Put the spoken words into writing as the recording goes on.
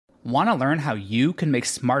Want to learn how you can make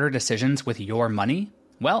smarter decisions with your money?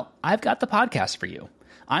 Well, I've got the podcast for you.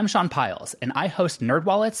 I'm Sean Piles, and I host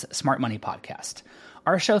NerdWallet's Smart Money Podcast.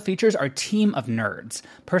 Our show features our team of nerds,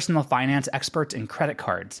 personal finance experts in credit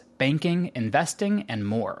cards, banking, investing, and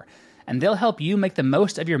more. And they'll help you make the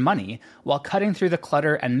most of your money while cutting through the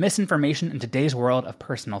clutter and misinformation in today's world of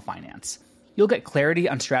personal finance. You'll get clarity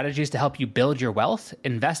on strategies to help you build your wealth,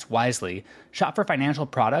 invest wisely, shop for financial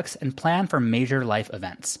products, and plan for major life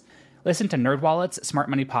events. Listen to NerdWallet's Smart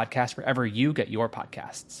Money Podcast wherever you get your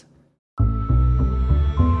podcasts.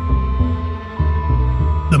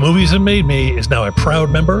 The Movies That Made Me is now a proud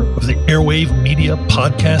member of the Airwave Media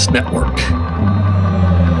Podcast Network.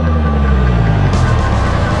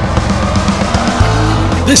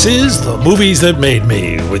 This is The Movies That Made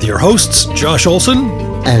Me with your hosts, Josh Olson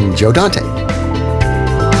and Joe Dante.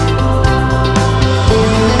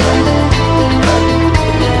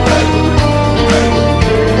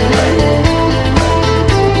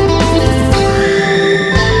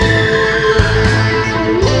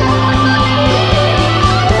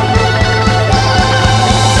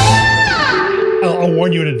 I'll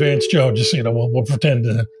warn you in advance, Joe, just so you know, we'll pretend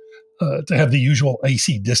to have the usual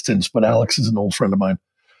icy distance, but Alex is an old friend of mine.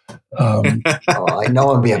 I know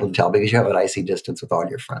I'll be able to tell because you have an icy distance with all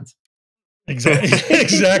your friends.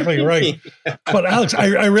 Exactly right. But Alex,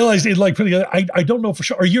 I realized it like I don't know for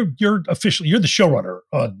sure. Or you're the showrunner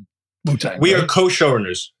on Wu-Tang. We right? are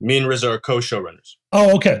co-showrunners. Me and Riz are co-showrunners.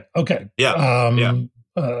 Oh, okay. Yeah. And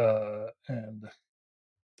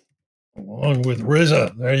along with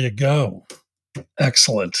RZA, there you go.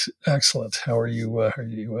 Excellent. How are you?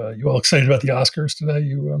 You all excited about the Oscars today?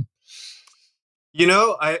 You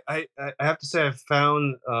know, I have to say, I've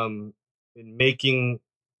found in making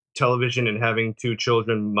television and having two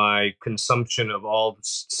children, my consumption of all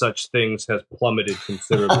such things has plummeted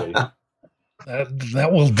considerably. That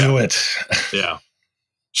will do it. Yeah.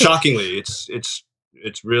 Shockingly, it's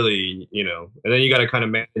really, you know, and then you got to kind of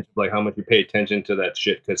manage like how much you pay attention to that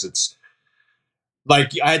shit, because it's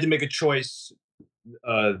like I had to make a choice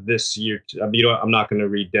this year. You know, I'm not going to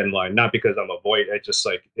read Deadline, not because I'm a void. I just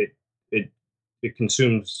like it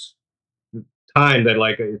consumes time that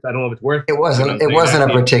like I don't know if it's worth. It wasn't a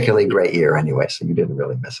particularly great year anay, so you didn't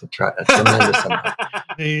really miss it. Try a tremendous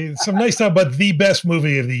amount. Some nice stuff, but the best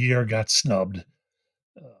movie of the year got snubbed.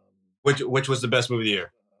 Which was the best movie of the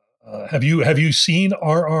year? Have you seen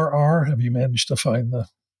RRR? Have you managed to find the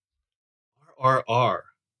RRR?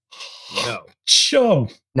 No. Show.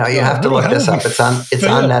 No, you have to look this up. It's on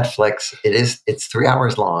Netflix. It's 3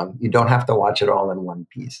 hours long. You don't have to watch it all in one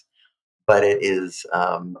piece. But it is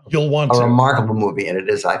remarkable movie, and it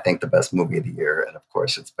is, I think, the best movie of the year. And of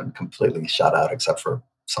course, it's been completely shut out except for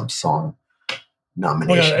some song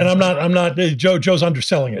nominations. And I'm not. Joe's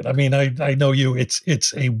underselling it. I mean, I know you.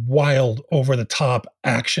 It's a wild, over the top,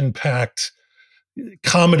 action packed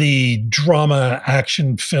comedy, drama,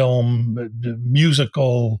 action film,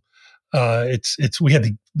 musical. It's. We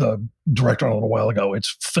had the director on a little while ago.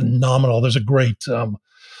 It's phenomenal. There's a great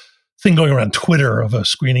thing going around Twitter of a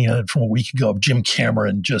screening of it from a week ago of Jim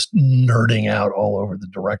Cameron just nerding out all over the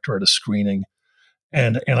director at a screening.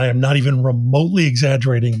 And I am not even remotely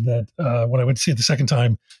exaggerating that when I went to see it the second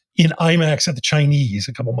time in IMAX at the Chinese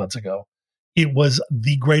a couple months ago, it was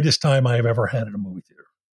the greatest time I have ever had in a movie theater.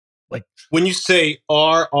 Like, when you say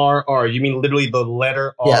RRR, you mean literally the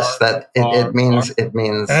letter R? Yes, it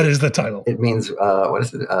means that is the title. It means what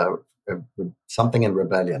is it? Something in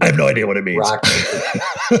rebellion. I have no idea what it means.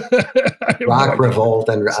 Rock revolt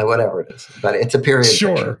and whatever it is, but it's a period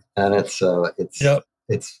picture, and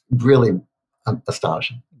it's really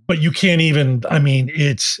astonishing. But you can't even. I mean,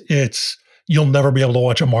 it's. You'll never be able to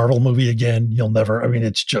watch a Marvel movie again. You'll never. I mean,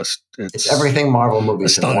 it's everything Marvel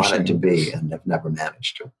movies have wanted to be and have never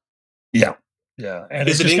managed to. Yeah. And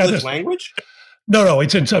is it English language? No,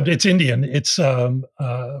 it's Indian. It's from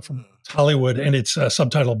Hollywood, and it's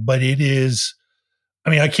subtitled, but it is. I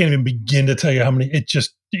mean, I can't even begin to tell you how many.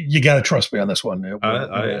 You got to trust me on this one.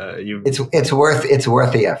 It's worth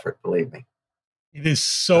the effort. Believe me, it is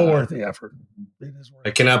so worth the effort. It is worth.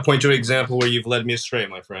 I cannot point to an example where you've led me astray,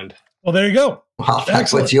 my friend. Well, there you go. Well, that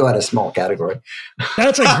puts you at a small category.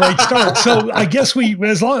 That's a great start. So I guess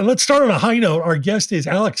let's start on a high note. Our guest is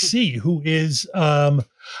Alex C., who is,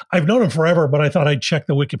 I've known him forever, but I thought I'd check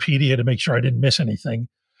the Wikipedia to make sure I didn't miss anything.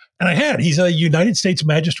 And I had. He's a United States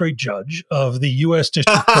Magistrate Judge of the U.S.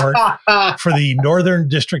 District Court for the Northern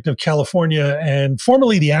District of California and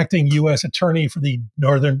formerly the acting U.S. Attorney for the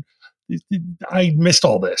Northern. I missed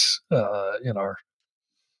all this in our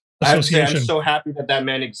association. I'm so happy that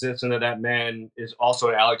man exists and that man is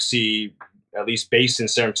also Alex C., at least based in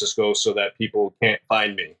San Francisco, so that people can't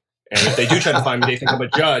find me. And if they do try to find me, they think I'm a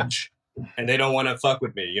judge, and they don't want to fuck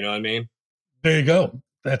with me. You know what I mean? There you go.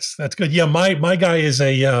 That's good. Yeah, my guy is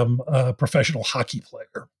a professional hockey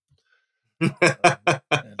player,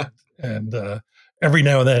 and every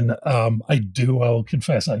now and then I'll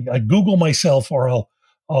confess, I Google myself, or I'll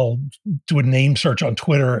do a name search on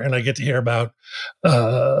Twitter, and I get to hear about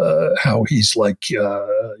how he's like, he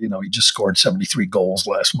just scored 73 goals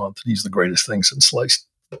last month, and he's the greatest thing since sliced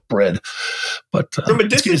bread. But from a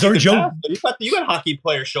distance, you got hockey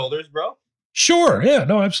player shoulders, bro. Sure. Yeah.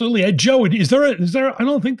 No. Absolutely. Hey, Joe, is there? I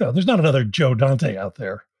don't think there's not another Joe Dante out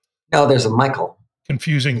there. No, there's a Michael.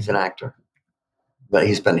 Confusing. He's an actor, but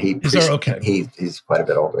he's quite a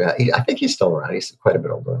bit older. Yeah, I think he's still around. He's quite a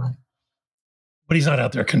bit older than I am. But he's not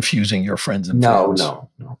out there confusing your friends and fans. No.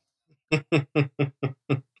 That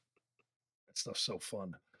stuff's so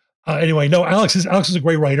fun. Anyway, no, Alex is a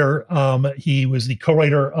great writer. He was the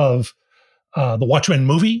co-writer of the Watchmen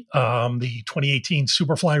movie, the 2018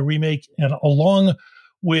 Superfly remake, and along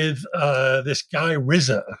with this guy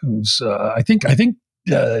RZA, who's I think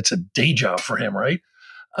it's a day job for him, right?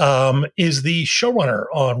 Is the showrunner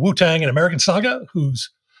on Wu-Tang and American Saga, whose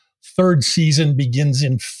third season begins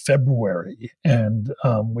in February, and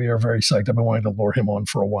we are very psyched. I've been wanting to lure him on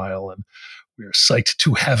for a while, and we are psyched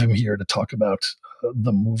to have him here to talk about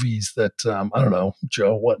the movies that I don't know,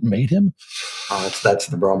 Joe, what made him? Oh, that's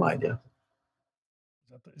the bromide, yeah.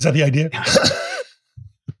 Is that the idea?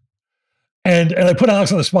 and I put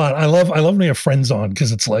Alex on the spot. I love when we have friends on,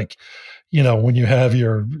 because it's like, when you have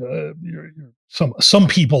your some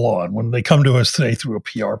people on, when they come to us today through a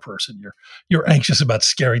PR person, you're anxious about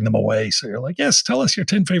scaring them away. So you're like, yes, tell us your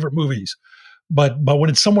 10 favorite movies. But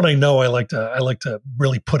when it's someone I know, I like to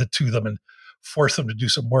really put it to them and force them to do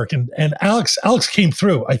some work. And Alex came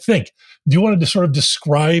through, I think. Do you want to sort of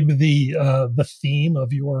describe the theme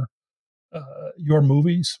of your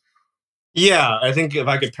movies? Yeah, I think if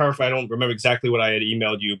I could paraphrase, I don't remember exactly what I had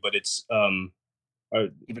emailed you, but it's 10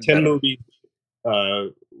 movies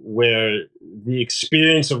where the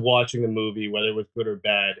experience of watching the movie, whether it was good or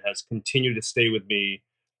bad, has continued to stay with me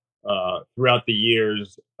throughout the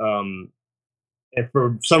years. And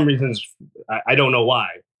for some reasons, I don't know why.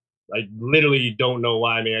 I literally don't know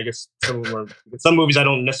why. I mean, I guess some movies I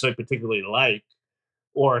don't necessarily particularly like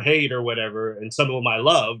or hate or whatever, and some of them I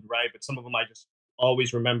loved, right? But some of them I just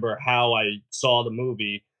always remember how I saw the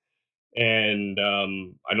movie. And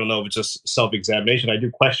I don't know if it's just self-examination. I do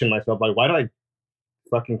question myself, like, why do I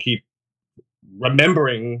fucking keep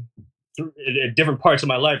remembering in different parts of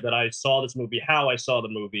my life that I saw this movie, how I saw the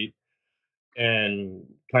movie, and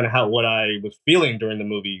kind of what I was feeling during the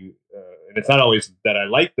movie. And it's not always that I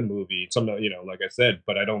like the movie. Some, like I said,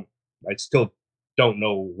 but I still don't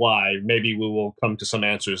know why. Maybe we will come to some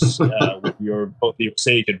answers with both your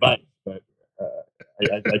sage advice, but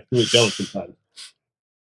I truly don't sometimes.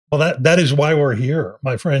 Well, that is why we're here,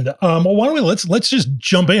 my friend. Well, why don't we let's just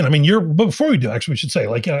jump in. I mean, before we do, actually, we should say,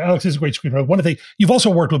 like, Alex is a great screenwriter. One of the things, you've also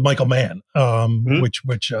worked with Michael Mann,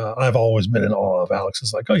 which I've always been in awe of. Alex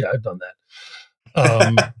is like, oh yeah, I've done that.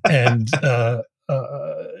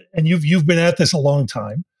 And you've been at this a long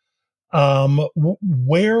time. What's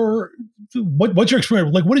your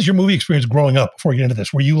experience? Like, what is your movie experience growing up before you get into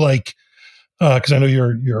this? Were you like, because I know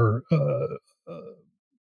you're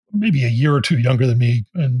maybe a year or two younger than me,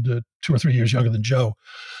 and 2 or 3 years younger than Joe.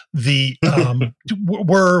 The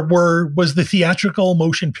was the theatrical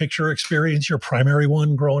motion picture experience your primary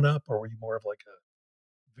one growing up, or were you more of like a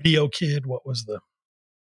video kid? What was the?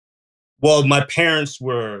 Well, my parents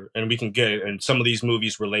were, and we can get it, and some of these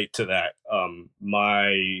movies relate to that.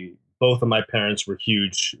 Both of my parents were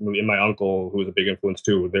huge, and my uncle, who was a big influence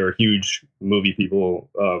too, they were huge movie people,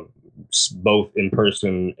 both in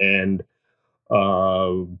person and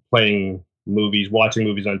playing movies, watching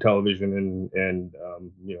movies on television, and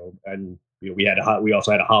we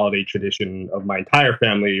also had a holiday tradition of my entire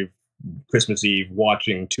family, Christmas Eve,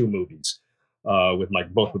 watching 2 movies with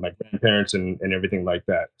both with my grandparents and everything like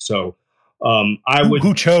that. So who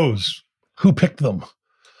picked them?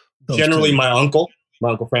 Generally, my uncle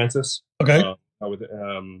Francis. Okay. With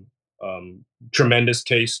tremendous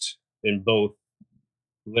taste in both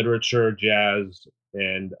literature, jazz,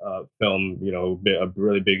 and film. A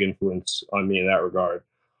really big influence on me in that regard.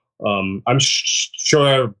 I'm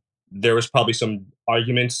sure there was probably some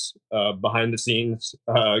arguments behind the scenes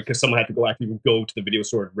because someone had to actually go to the video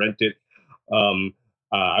store and rent it.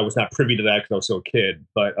 I was not privy to that because I was still a kid,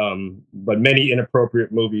 but many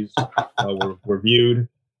inappropriate movies were viewed.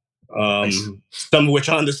 Nice. Some of which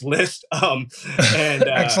on this list. And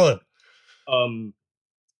excellent.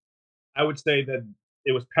 I would say that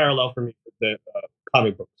it was parallel for me with the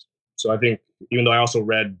comic books. So I think, even though I also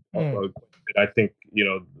read, I think,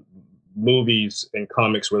 movies and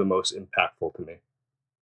comics were the most impactful to me.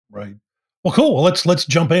 Right. Well, cool. Well, let's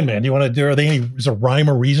jump in, man. Do you want to do? Is there rhyme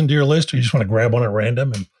or reason to your list, or you just want to grab one at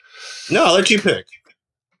random? And no, I'll let you pick.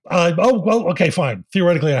 Well, okay, fine.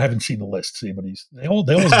 Theoretically, I haven't seen the list. See, but they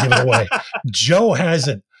always give it away. Joe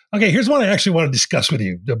hasn't. Okay, here's one I actually want to discuss with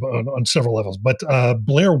you on several levels. But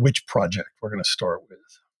Blair Witch Project, we're going to start with.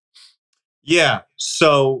 Yeah.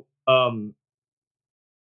 So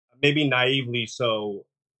maybe naively, so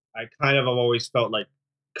I kind of have always felt like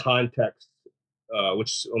context,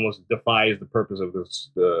 which almost defies the purpose of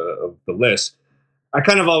of the list. I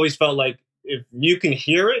kind of always felt like if you can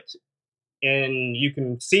hear it and you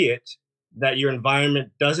can see it, that your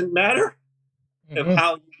environment doesn't matter of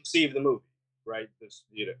how you perceive the movie, right?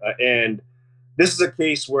 And this is a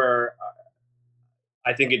case where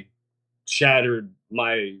I think it shattered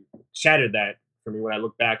that for me when I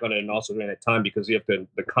look back on it, and also during that time, because you have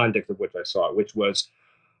the context of which I saw it, which was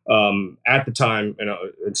at the time,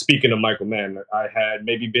 and speaking of Michael Mann, I had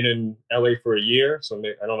maybe been in LA for a year, so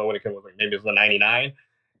I don't know when it came, like maybe it was '99,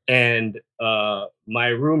 and my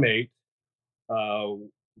roommate,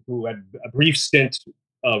 who had a brief stint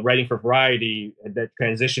writing for Variety, that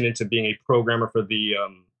transitioned into being a programmer for the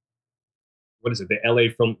what is it? The LA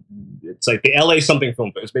Film. It's like the LA something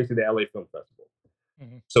film. It's basically the LA Film Festival.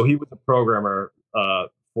 Mm-hmm. So he was a programmer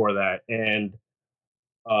for that, and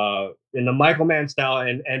in the Michael Mann style,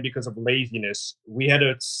 and because of laziness, we had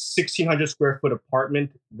a 1,600 square foot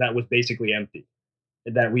apartment that was basically empty,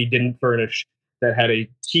 that we didn't furnish, that had a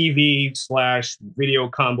TV/video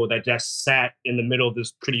combo that just sat in the middle of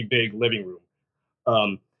this pretty big living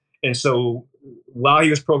room. And so while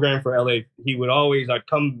he was programming for LA, he would always, I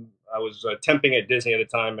was temping at Disney at the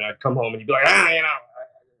time, and I'd come home and he'd be like,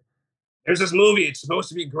 there's this movie, it's supposed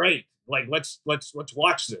to be great. Like, let's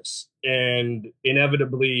watch this. And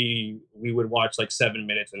inevitably we would watch like 7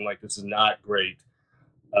 minutes and like, this is not great,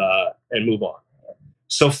 and move on.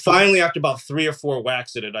 So finally, after about 3 or 4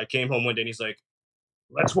 whacks at it, I came home one day and he's like,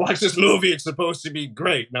 let's watch this movie, it's supposed to be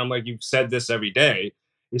great. And I'm like, you've said this every day.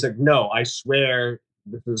 He's like, no, I swear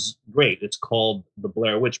this is great. It's called The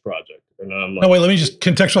Blair Witch Project. And I'm like, no, wait, let me just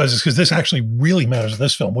contextualize this, because this actually really matters to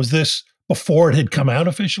this film. Was this before it had come out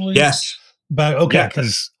officially? Yes. But okay,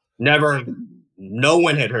 because no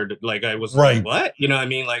one had heard it. Like, I was like, what? You know what I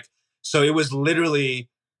mean? Like, so it was literally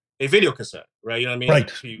a video cassette, right? You know what I mean?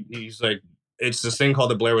 Right. He's like, it's this thing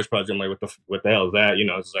called The Blair Witch Project. I'm like, what the hell is that?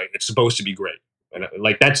 It's like, it's supposed to be great. And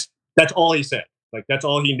like, that's all he said. Like, that's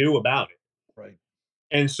all he knew about it. Right.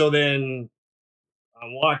 And so then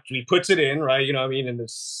he puts it in, right? You know what I mean? And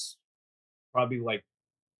this probably like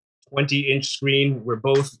 20-inch screen. We're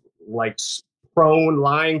both like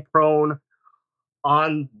lying prone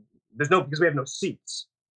on, because we have no seats.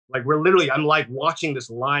 Like, I'm like watching this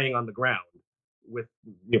lying on the ground with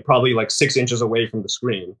probably like 6 inches away from the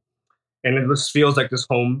screen. And it just feels like this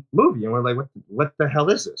home movie. And we're like, what the hell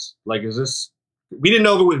is this? Like, is this, we didn't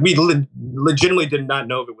know if it was, we legitimately did not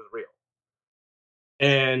know if it was real.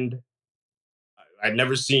 And I'd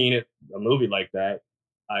never seen a movie like that.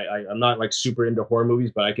 I'm not like super into horror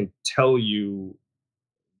movies, but I can tell you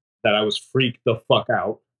that I was freaked the fuck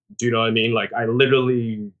out. Do you know what I mean? Like, I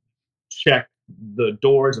literally checked the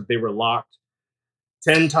doors if they were locked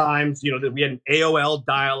 10 times. That we had an AOL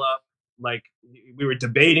dial up. Like, we were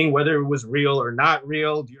debating whether it was real or not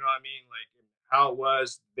real. Do you know what I mean? Like, how it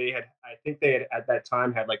was. I think they had at that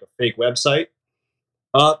time had like a fake website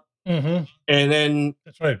up. Mm-hmm. And then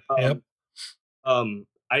that's right. Yep.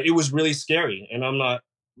 It was really scary, and I'm not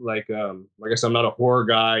like I said, I'm not a horror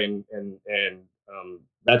guy, and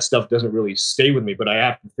that stuff doesn't really stay with me. But I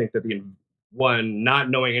have to think that not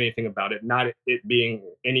knowing anything about it, not it being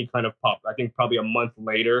any kind of pop. I think probably a month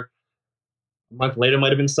later might have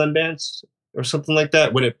been Sundance or something like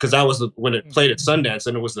that, because that was when it played at Sundance,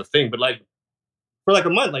 and it was the thing. But like, for like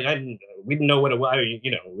a month, like we didn't know what it was.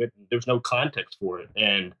 There's no context for it,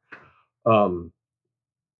 and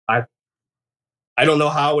I don't know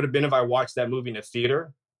how it would have been if I watched that movie in a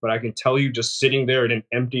theater, but I can tell you, just sitting there in an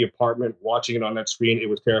empty apartment watching it on that screen, it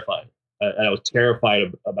was terrifying. And I was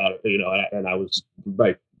terrified about it, and I was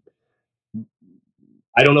like,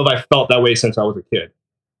 I don't know if I felt that way since I was a kid.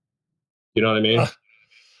 You know what I mean?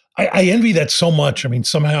 I envy that so much. I mean,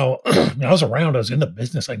 somehow I was around, I was in the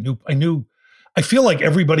business. I feel like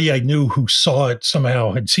everybody I knew who saw it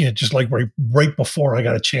somehow had seen it just like right before I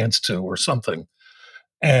got a chance to, or something.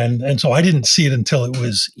 And so I didn't see it until it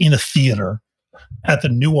was in a theater at the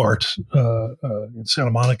New Art in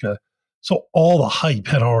Santa Monica. So all the hype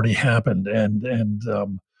had already happened, and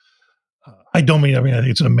I don't mean, I think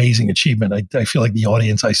it's an amazing achievement. I feel like the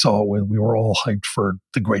audience I saw it with, we were all hyped for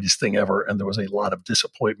the greatest thing ever. And there was a lot of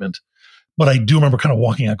disappointment. But I do remember kind of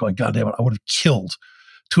walking out going, God damn it, I would have killed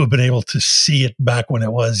to have been able to see it back when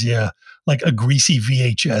it was, like a greasy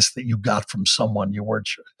VHS that you got from someone you weren't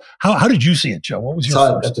sure. How did you see it, Joe? What was your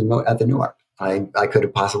first? At the Newark. I could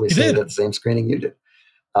have possibly seen it at the same screening you did.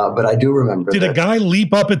 But I do remember. Did a guy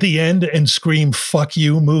leap up at the end and scream, "Fuck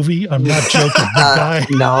you," movie? I'm not joking. The guy.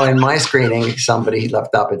 No, in my screening, somebody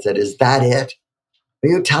leapt up and said, "Is that it? Are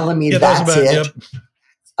you telling me that's it?"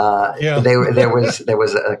 Yep. There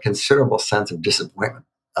was a considerable sense of disappointment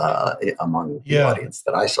among the audience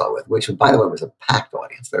that I saw with, which, by the way, was a packed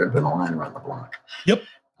audience. There had been a line around the block. Yep.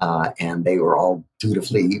 And they were all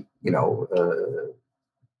dutifully,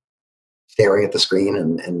 staring at the screen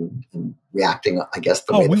and reacting, I guess,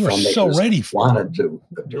 the way the filmmakers wanted to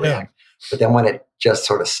react. But then when it just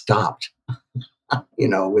sort of stopped,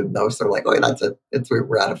 with those, they're like, "Oh, that's it.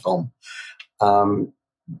 We're out of film." The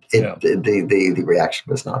reaction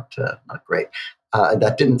was not great.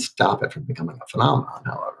 That didn't stop it from becoming a phenomenon,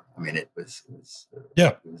 however. I mean, it was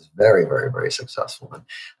very, very, very successful. And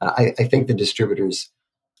I think the distributors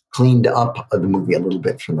cleaned up the movie a little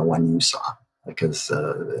bit from the one you saw, because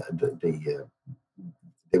there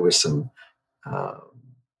was some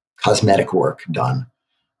cosmetic work done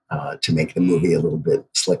to make the movie a little bit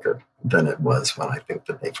slicker than it was when I think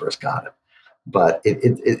that they first got it. But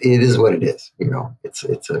it is what it is. It's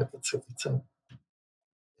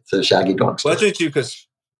a shaggy dog story. Well, that's too, because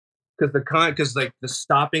the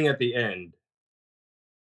stopping at the end,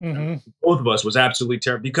 both of us was absolutely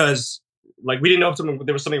terrible, because we didn't know if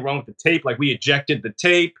there was something wrong with the tape. Like, we ejected the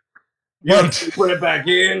tape, we put it back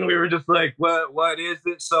in. We were just like, what is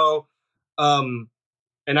it? So, and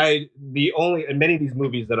many of these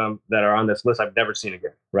movies that are on this list, I've never seen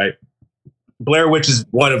again. Right, Blair Witch is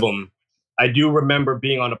one of them. I do remember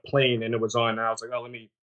being on a plane and it was on, and I was like, "Oh, let me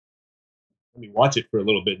watch it for a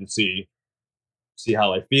little bit and see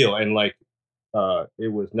how I feel." And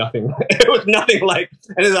it was nothing. It was nothing like.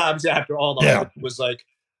 And it's obviously after all the hype, it was like,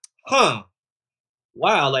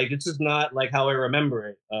 wow, it's just not like how I remember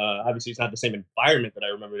it. Obviously, it's not the same environment that I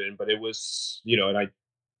remember it in, but it was, and I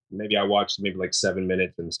watched maybe 7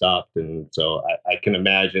 minutes and stopped, and so I can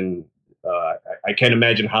imagine. I can't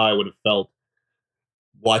imagine how I would have felt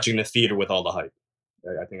watching the theater with all the hype.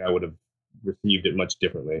 I think I would have received it much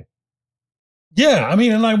differently. Yeah, I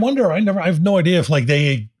mean, and I wonder, I have no idea if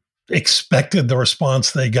they expected the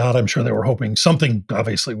response they got. I'm sure they were hoping something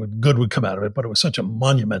obviously good would come out of it, but it was such a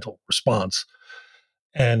monumental response.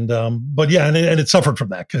 And, but yeah, and it suffered from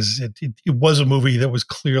that, because it was a movie that was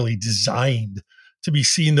clearly designed to be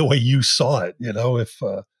seen the way you saw it. If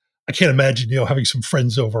I can't imagine, having some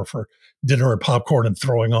friends over for dinner and popcorn and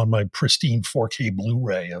throwing on my pristine 4K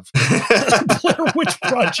Blu-ray of Blair Witch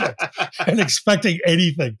Project and expecting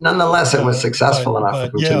anything. Nonetheless, it was successful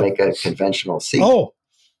enough to make a conventional sequel.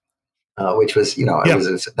 Which was,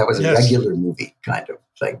 that was a regular movie kind of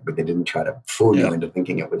thing, but they didn't try to fool you into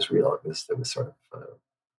thinking it was real. It was sort of,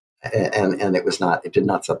 and it did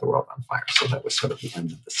not set the world on fire. So that was sort of the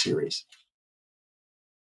end of the series.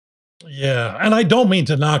 Yeah, and I don't mean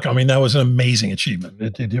to knock. I mean, that was an amazing achievement.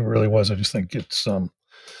 It really was. I just think it's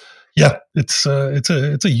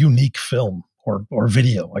it's a unique film or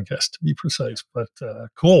video, I guess, to be precise. But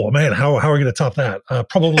cool, man. How are we going to top that?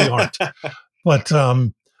 Probably aren't. But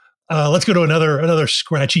let's go to another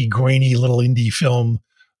scratchy, grainy little indie film.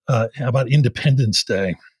 How about Independence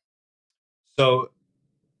Day? So,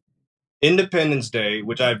 Independence Day,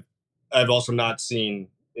 which I've also not seen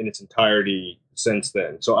in its entirety since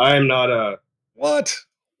then. So I am not a what?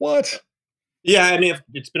 Yeah, I mean, if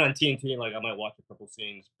it's been on TNT, and I might watch a couple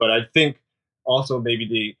scenes, but I think also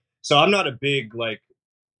maybe so I'm not a big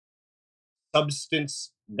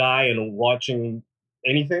substance guy and watching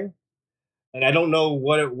anything, and I don't know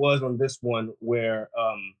what it was on this one where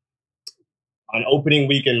on opening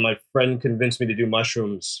weekend my friend convinced me to do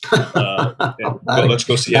mushrooms. Let's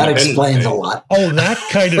go see. That explains a lot. Oh, that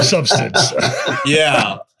kind of substance.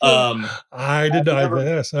 Yeah. I did not.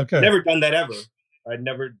 Yes. Okay. Never done that ever. I'd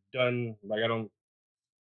never done I don't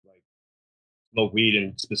smoke weed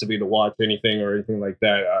and specifically to watch anything or anything like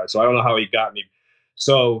that. So I don't know how he got me.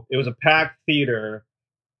 So it was a packed theater.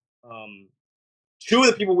 Two of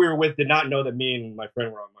the people we were with did not know that me and my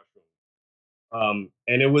friend were on mushrooms.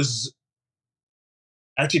 And it was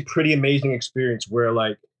actually a pretty amazing experience where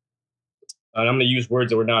and I'm going to use words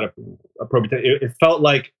that were not appropriate. It felt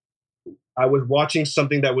like I was watching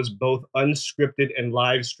something that was both unscripted and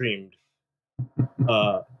live streamed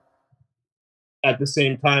at the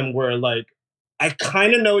same time, where I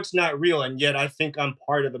kind of know it's not real, and yet I think I'm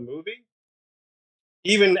part of the movie.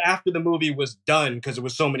 even after the movie was done, because it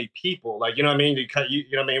was so many people, like, you know what I mean? You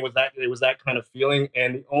know what I mean? It was that kind of feeling.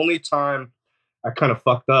 And the only time I kind of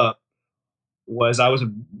fucked up was I was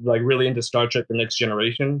like really into Star Trek: The Next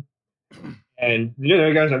Generation. And you know,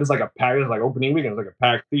 you guys know this is like a pack, this is like opening weekend, it's like a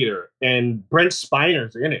packed theater, and Brent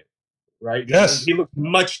Spiner's in it, right? Yes, he looked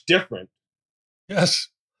much different. Yes,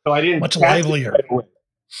 so I didn't much livelier. Right,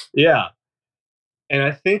 yeah, and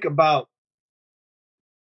I think about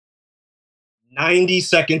 90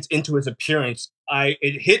 seconds into his appearance,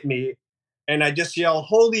 it hit me, and I just yelled,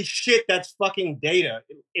 "Holy shit, that's fucking Data!"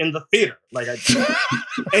 in the theater, like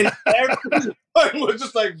and everyone was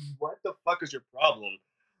just like, "What the fuck is your problem?"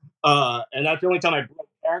 And that's the only time I broke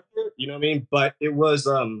character, you know what I mean? But it was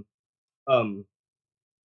um you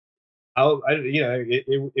know,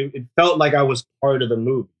 it felt like I was part of the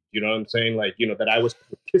movie. You know what I'm saying? Like, you know, that I was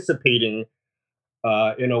participating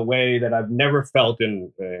in a way that I've never felt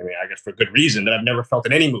in. I mean, I guess for good reason, that I've never felt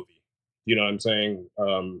in any movie. You know what I'm saying?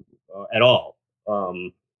 At all.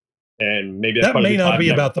 And maybe that's that part may of the not reason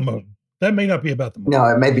be I've never. about the movie. That may not be about the movie. No,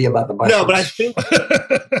 it may be about the mushrooms. No, but I think.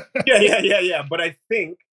 Yeah. But I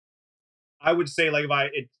think I would say, like, I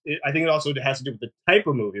think it also has to do with the type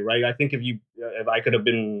of movie, right? I think if I could have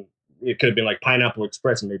been, it could have been like Pineapple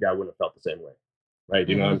Express, and maybe I wouldn't have felt the same way, right?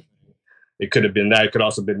 You know, it could have been that. It could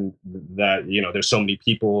also been that, you know, there's so many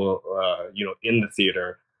people, you know, in the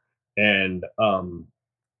theater, and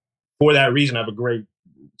for that reason, I have a great,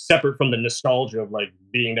 separate from the nostalgia of like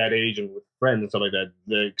being that age and with friends and stuff like that.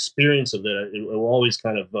 The experience of it will always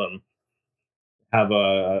kind of have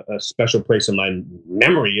a special place in my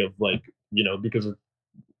memory of, like, you know, because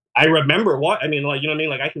I remember what I mean, like, you know what I mean?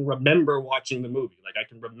 Like, I can remember watching the movie. Like, I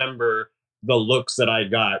can remember the looks that I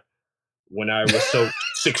got when I was so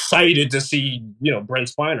excited to see, you know, Brent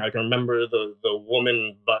Spiner. I can remember the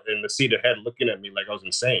woman in the seat ahead looking at me like I was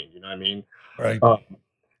insane. You know what I mean? Right.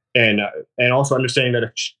 And also understanding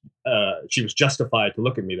that she was justified to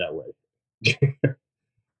look at me that way.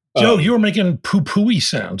 Joe, you were making poo-pooey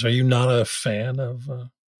sounds. Are you not a fan of?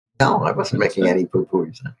 No, I wasn't making any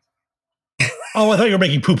poo-pooey sounds. Oh, I thought you were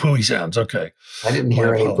making poo-pooey sounds. Okay. I didn't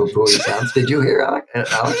hear any poo-pooey sounds. Did you hear, Alex?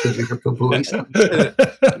 Did you hear poo-pooey sounds?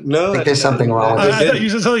 No. I think there's something wrong with it.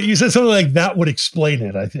 I thought you said something like that would explain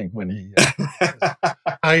it, I think, when he...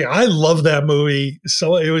 I love that movie.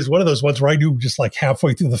 So it was one of those ones where I knew just like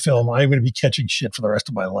halfway through the film, I'm going to be catching shit for the rest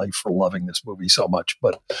of my life for loving this movie so much.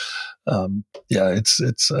 But yeah, it's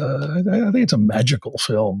I think it's a magical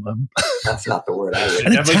film. That's not the word I would.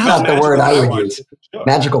 And it's not the word I would use.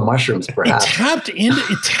 Magical mushrooms, perhaps.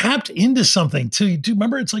 It tapped into something too. Do you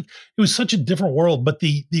remember? It's like it was such a different world, but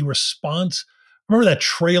the response. Remember that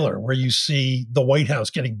trailer where you see the White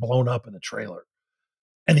House getting blown up in the trailer,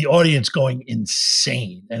 and the audience going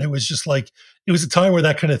insane. And it was just like it was a time where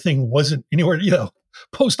that kind of thing wasn't anywhere. You know,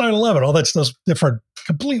 post 9/11, all that stuff's different,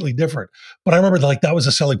 completely different. But I remember like that was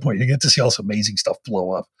a selling point. You get to see all this amazing stuff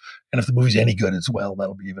blow up, and if the movie's any good as well,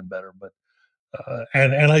 that'll be even better. But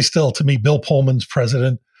and I still, to me, Bill Pullman's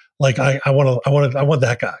president. Like I want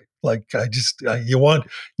that guy. Like you want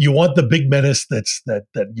the big menace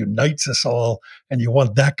that unites us all, and you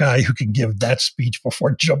want that guy who can give that speech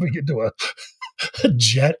before jumping into a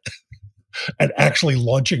jet and actually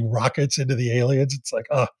launching rockets into the aliens. It's like,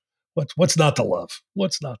 what's not to love?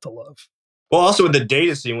 What's not to love? Well, also with the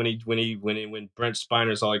Data scene, when Brent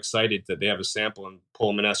Spiner's all excited that they have a sample, and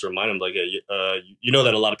Pullman has to remind him, like, you know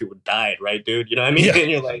that a lot of people died, right, dude? You know what I mean? Yeah.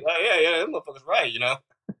 And you're like, oh yeah, that motherfucker's right, you know?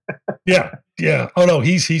 yeah. Oh no,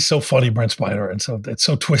 he's so funny, Brent Spiner, and so it's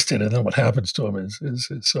so twisted, and then what happens to him is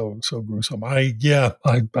so gruesome. I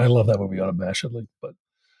love that movie unabashedly. But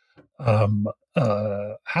how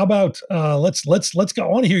about let's go. I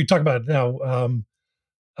want to hear you talk about it now.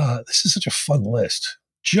 This is such a fun list.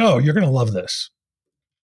 Joe, you're going to love this.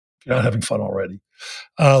 If you're not having fun already.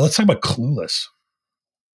 Let's talk about Clueless.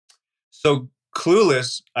 So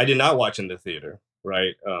Clueless, I did not watch in the theater,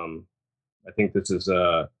 right? I think this is,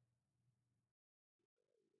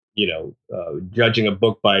 judging a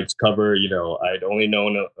book by its cover. You know, I'd only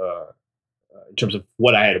known in terms of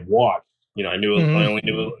what I had watched. You know,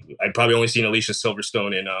 I'd probably only seen Alicia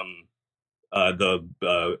Silverstone in the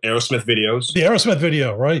Aerosmith videos. The Aerosmith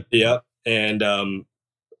video, right? Yeah, and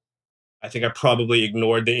I think I probably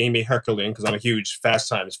ignored the Amy Heckerling because I'm a huge Fast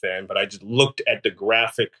Times fan, but I just looked at the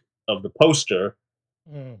graphic of the poster.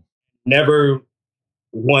 Never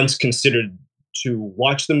once considered to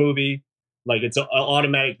watch the movie. Like, it's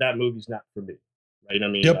automatic, that movie's not for me, right? I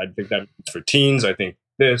mean, I think that it's for teens. I think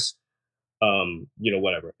this,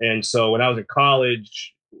 whatever. And so when I was in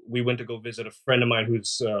college, we went to go visit a friend of mine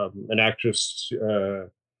who's an actress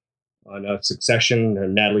on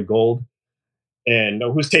Succession, Natalie Gold. and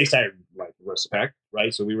whose taste I like respect,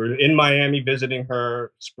 right? So we were in Miami visiting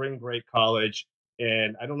her spring break college,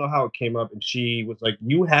 and I don't know how it came up, and she was like,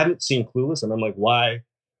 "You haven't seen Clueless?" And I'm like, "Why?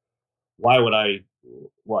 Why would I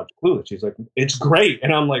watch Clueless?" She's like, "It's great,"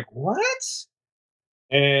 and I'm like, "What?"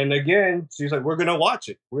 And again, she's like, "We're gonna watch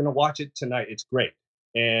it. We're gonna watch it tonight. It's great."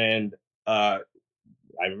 And uh,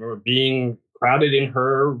 I remember being crowded in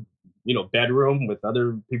her, bedroom with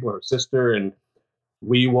other people, her sister, and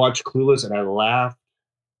we watched Clueless, and I laughed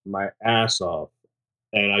my ass off.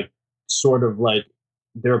 And I sort of like,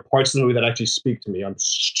 there are parts of the movie that actually speak to me. I'm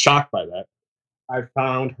shocked by that. I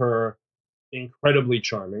found her incredibly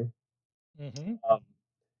charming. Mm-hmm.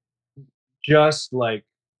 Just like,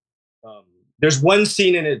 um, there's one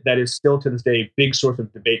scene in it that is still to this day a big source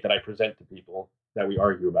of debate that I present to people that we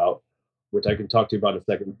argue about, which I can talk to you about in a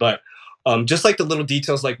second. But just like the little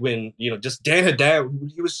details, like when, just Dan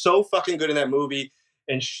Hadad, he was so fucking good in that movie.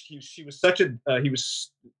 And she was such a, he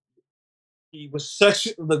was such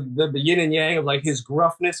the yin and yang of like his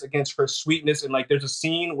gruffness against her sweetness. And like there's a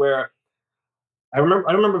scene where I don't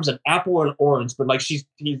remember if it was an apple or an orange, but like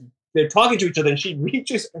they're talking to each other and she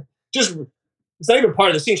reaches, just, it's not even part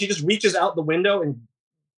of the scene. She just reaches out the window and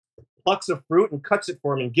plucks a fruit and cuts it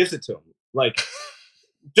for him and gives it to him. Like,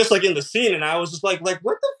 just like in the scene. And I was just like, what the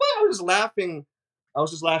fuck? I was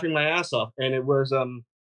just laughing my ass off. And it was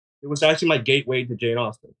actually my gateway to Jane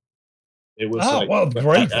Austen. It was well,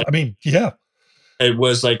 great. I mean, yeah. It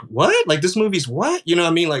was like, what? Like, this movie's what? You know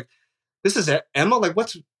what I mean? Like, this is Emma? Like,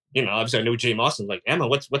 what's, obviously I know Jane Austen. Like, Emma,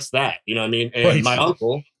 what's that? You know what I mean? And my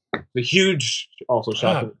uncle, the huge, also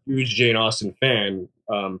shocking, huge Jane Austen fan.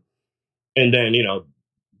 And then,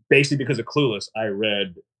 basically because of Clueless, I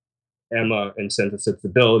read Emma and Sense and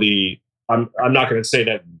Sensibility. I'm not going to say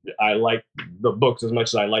that I like the books as much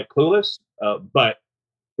as I like Clueless, but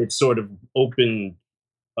it sort of opened,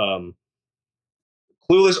 Clueless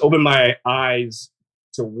opened my eyes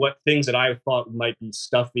to what things that I thought might be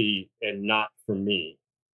stuffy and not for me.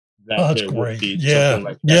 That's great. Something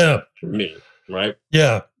like that for me, right?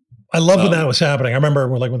 Yeah. I love when that was happening. I remember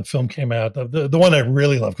when the film came out, the one I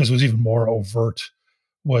really loved because it was even more overt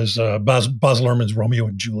was Baz Luhrmann's Romeo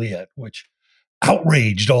and Juliet, which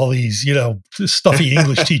outraged all these, stuffy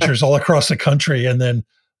English teachers all across the country. And then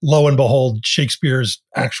lo and behold, Shakespeare's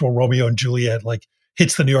actual Romeo and Juliet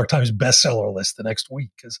hits the New York Times bestseller list the next week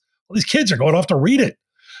because all these kids are going off to read it.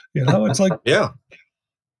 It's like, yeah.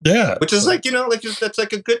 Which is that's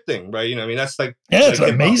like a good thing, right? I mean, that's like, it's an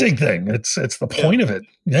amazing thing. It's the point of it.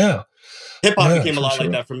 Yeah. Hip hop became a lot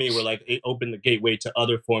like that for me, where like it opened the gateway to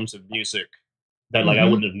other forms of music that like I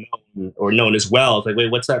wouldn't have known as well. It's like,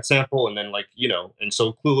 wait, what's that sample? And then and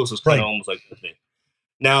so Clueless was kind of almost like the thing.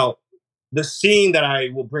 Now, the scene that I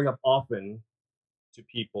will bring up often to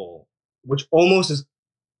people, which almost is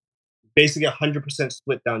basically 100%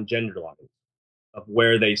 split down gender lines of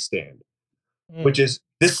where they stand, which is,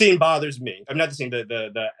 this scene bothers me. I'm not the scene,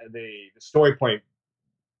 the story point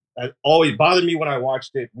always bothered me when I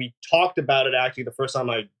watched it. We talked about it actually the first time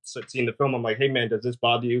I seen the film. I'm like, hey man, does this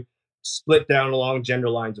bother you? Split down along gender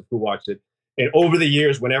lines of who watched it. And over the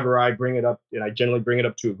years, whenever I bring it up, and I generally bring it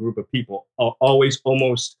up to a group of people, I'll always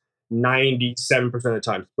almost 97% of the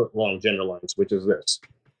time split along gender lines, which is this.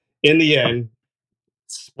 In the end,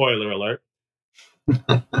 spoiler alert,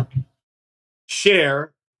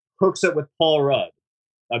 Cher hooks up with Paul Rudd.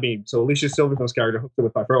 I mean, so Alicia Silverstone's character hooks up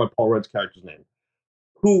with, I forgot what Paul Rudd's character's name,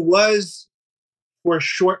 who was, for a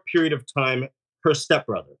short period of time, her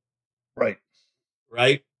stepbrother. Right.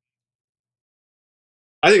 Right?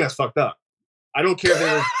 I think that's fucked up. I don't care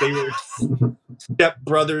if they were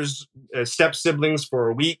stepbrothers, step siblings for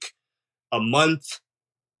a week, a month,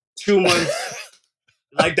 2 months.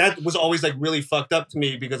 Like, that was always like really fucked up to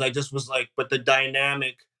me, because I just was like, but the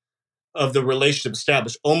dynamic of the relationship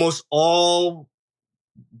established. Almost all,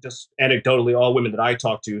 just anecdotally, all women that I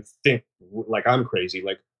talk to think like I'm crazy.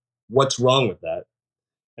 Like, what's wrong with that?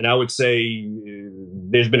 And I would say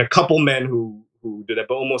there's been a couple men who do that,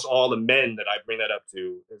 but almost all the men that I bring that up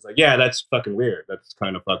to is like, yeah, that's fucking weird. That's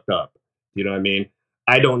kind of fucked up. You know what I mean?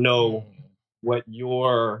 I don't know what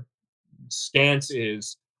your stance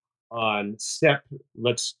is on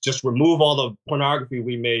let's just remove all the pornography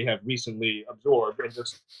we may have recently absorbed and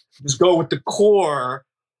just go with the core.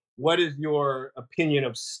 What is your opinion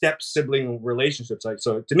of step sibling relationships? Like,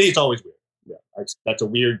 so to me, it's always weird. Yeah, that's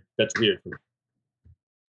weird for me.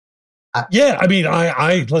 Yeah, I mean,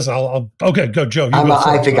 I listen. I'll okay, go, Joe.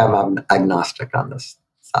 I think I'm agnostic on this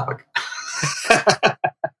topic.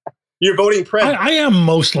 You're voting Prince. I am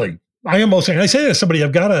mostly. And I say to somebody,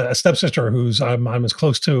 I've got a stepsister who's I'm as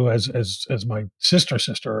close to as my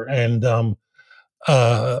sister, and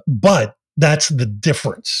but that's the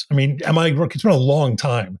difference. I mean, it's been a long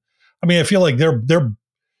time. I mean, I feel like they're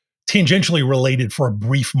tangentially related for a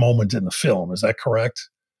brief moment in the film. Is that correct?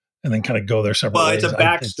 And then kind of go their separate ways. It's a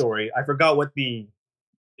backstory. I forgot what the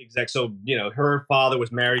exact. So her father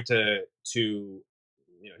was married to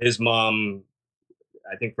his mom.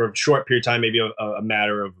 I think for a short period of time, maybe a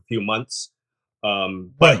matter of a few months. But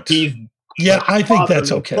right. I think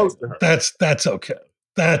that's okay. That's okay.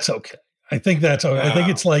 That's okay. I think that's okay. I think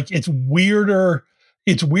it's like it's weirder.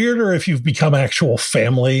 It's weirder if you've become actual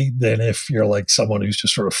family than if you're like someone who's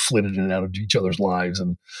just sort of flitted in and out of each other's lives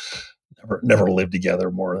and never lived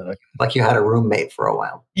together more than like you had a roommate for a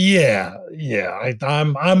while. Yeah.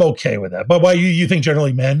 I'm okay with that. But why you think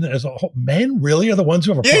generally men really are the ones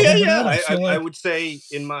who have a problem with that? I would say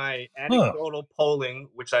in my anecdotal polling,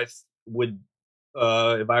 which I would,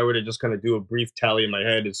 if I were to just kind of do a brief tally in my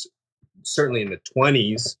head, is certainly in the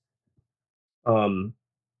 20s.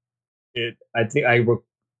 I think I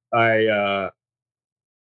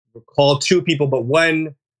recall two people, but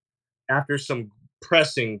one, after some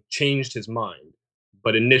pressing, changed his mind.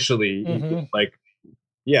 But initially, he was like,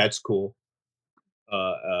 yeah, it's cool.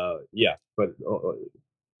 Yeah, but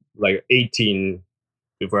like 18,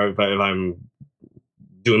 if I'm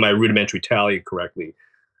doing my rudimentary tally correctly,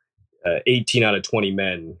 18 out of 20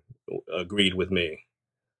 men agreed with me,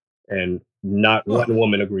 and not one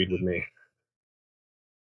woman agreed with me.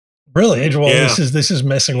 Really? Well, this is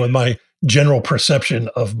messing with my general perception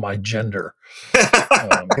of my gender.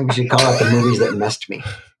 I think we should call it the movies that messed me.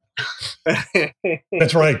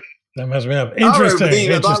 That's right. That messed me up. Interesting.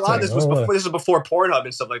 A lot of this was before Pornhub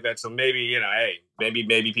and stuff like that. So maybe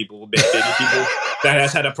maybe people that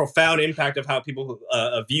has had a profound impact of how people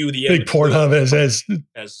view the big Pornhub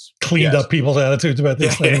has cleaned up people's attitudes about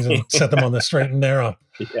these things and set them on the straight and narrow.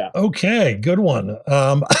 Yeah. Okay, good one.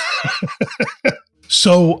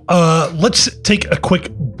 So let's take a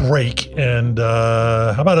quick break and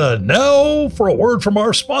how about now for a word from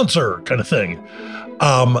our sponsor kind of thing.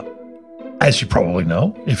 As you probably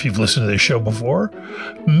know, if you've listened to this show before,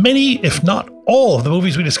 many, if not all, of the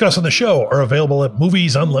movies we discuss on the show are available at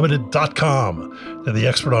moviesunlimited.com. They're the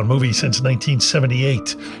expert on movies since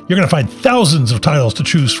 1978. You're going to find thousands of titles to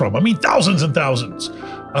choose from. I mean, thousands and thousands,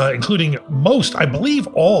 including most, I believe,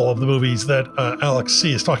 all of the movies that Alex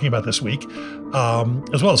C. is talking about this week,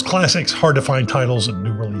 as well as classics, hard-to-find titles, and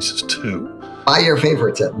new releases, too. Buy your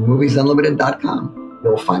favorites at moviesunlimited.com.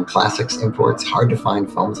 You'll find classics, imports,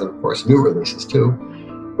 hard-to-find films, and, of course, new releases, too.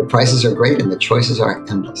 The prices are great, and the choices are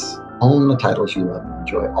endless. Own the titles you love and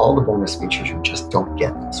enjoy all the bonus features you just don't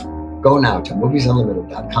get elsewhere. Go now to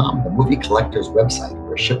moviesunlimited.com, the movie collector's website,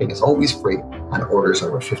 where shipping is always free on orders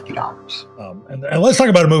over $50. And let's talk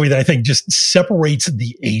about a movie that I think just separates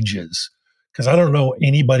the ages, because I don't know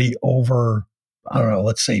anybody over,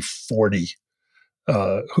 let's say 40,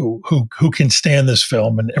 who can stand this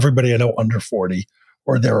film, and everybody I know under 40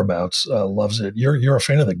 or thereabouts loves it. You're a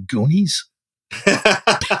fan of the Goonies?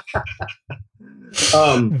 The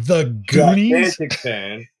Goonies? Gigantic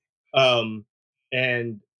fan.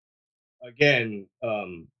 And again,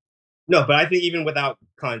 no, but I think even without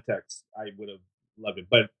context, I would have loved it.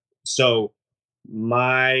 But so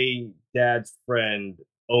my dad's friend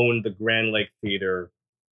owned the Grand Lake Theater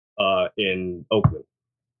in Oakland.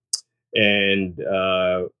 And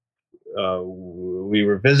we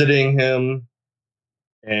were visiting him,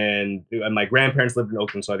 and my grandparents lived in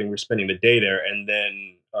Oakland, so I think we were spending the day there. And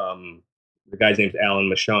then the guy's name's Alan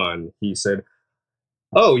Michon. He said,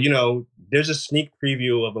 "Oh, there's a sneak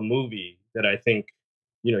preview of a movie that I think,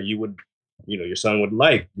 you would, your son would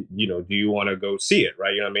like. Do you want to go see it?"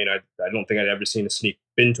 Right? You know what I mean? I don't think I'd ever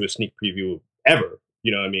been to a sneak preview ever.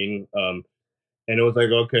 You know what I mean? And it was like,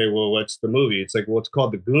 okay, well, what's the movie? It's like, well, it's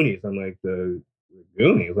called The Goonies. I'm like, the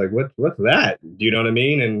Goonies? Like, what's that? Do you know what I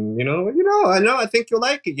mean? And I think you'll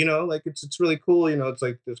like it. Like it's really cool. It's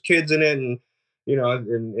like there's kids in it, and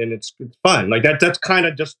and it's fun. Like that's kind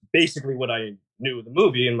of just basically what I knew of the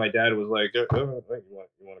movie. And my dad was like, you want to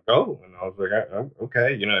go? And I was like,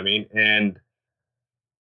 okay, you know what I mean? And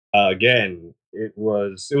again, it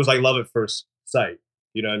was like love at first sight.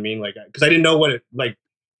 You know what I mean? Like, because I didn't know what it like.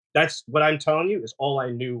 That's what I'm telling you is all I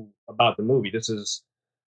knew about the movie. There was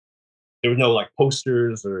no like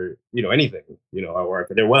posters or anything, or if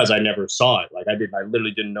there was, I never saw it. Like I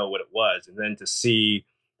literally didn't know what it was. And then to see,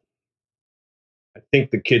 I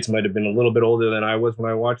think the kids might have been a little bit older than I was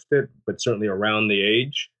when I watched it, but certainly around the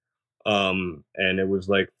age. And it was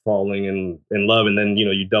like falling in love. And then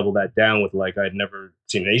you double that down with like I'd never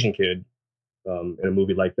seen an Asian kid in a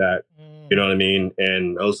movie like that. You know what I mean?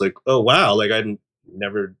 And I was like, oh wow, like I'd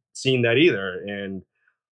never seen that either. And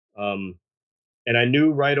And I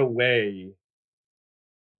knew right away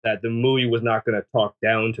that the movie was not going to talk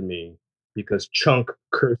down to me because Chunk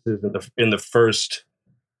curses in the first.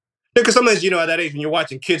 Because sometimes, at that age when you're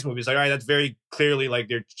watching kids movies, like, all right, that's very clearly like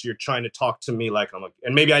you're trying to talk to me like I'm a,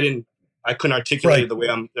 and maybe I couldn't articulate it the way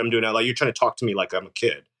I'm doing now. Like, you're trying to talk to me like I'm a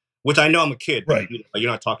kid, which I know I'm a kid, but you're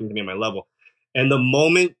not talking to me on my level. And the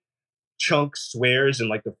moment Chunk swears in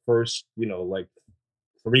like the first, like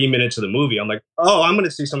 3 minutes of the movie, I'm like, oh, I'm going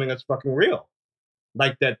to see something that's fucking real.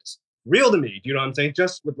 Like, that's real to me. Do you know what I'm saying?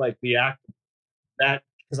 Just with like the act that,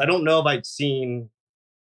 because I don't know if I'd seen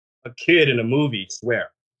a kid in a movie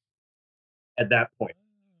swear at that point.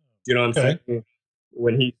 You know what I'm saying?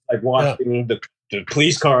 When he's like watching the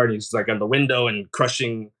police car and he's like on the window and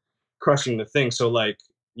crushing the thing. So like,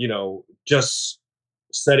 just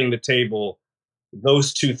setting the table,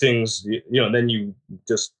 those two things, then you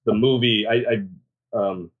just, the movie,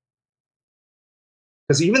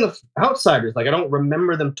 because even the outsiders, like, I don't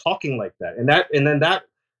remember them talking like that. And then that,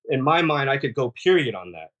 in my mind, I could go period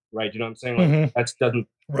on that. Right. You know what I'm saying? Like, that doesn't,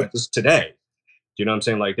 this today. Do you know what I'm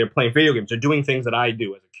saying? Like, they're playing video games. They're doing things that I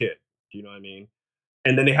do as a kid. Do you know what I mean?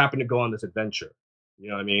 And then they happen to go on this adventure. You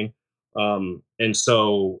know what I mean? And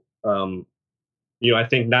so, I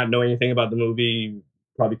think not knowing anything about the movie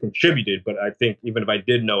probably contributed, but I think even if I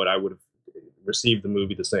did know it, I would have received the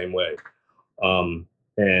movie the same way.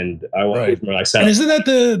 And I sat. And isn't that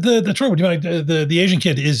the Troy? The Asian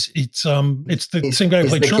kid it's the same guy who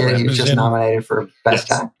played Short Round. He was just nominated for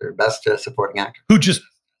best actor, best supporting actor. Who just.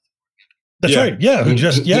 That's right. Yeah.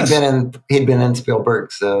 He'd been in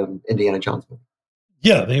Spielberg's Indiana Jones movie.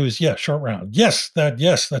 Yeah, he was. Yeah, Short Round. Yes,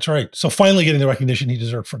 that's right. So finally getting the recognition he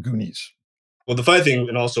deserved for Goonies. Well, the funny thing,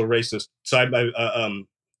 and also racist. So the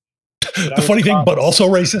funny thing, but also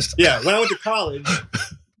racist. Yeah, when I went to college,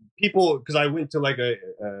 people, because I went to like a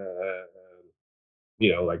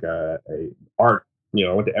art.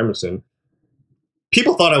 I went to Emerson.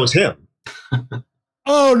 People thought I was him.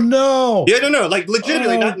 Oh no! Yeah, no, like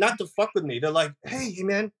legitimately, not to fuck with me. They're like, "Hey,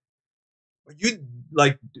 man,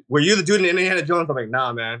 were you the dude in Indiana Jones?" I'm like,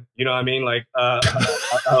 "Nah, man." You know what I mean? Like,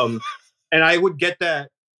 and I would get that.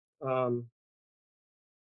 I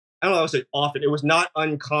don't know. I would say often. It was not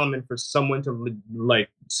uncommon for someone to like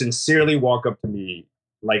sincerely walk up to me,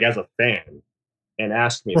 like as a fan, and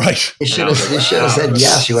ask me. Right. You should have said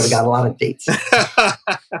yes. You would have got a lot of dates. I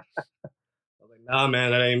was like, "Nah, man,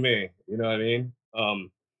 that ain't me." You know what I mean?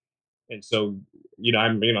 And so,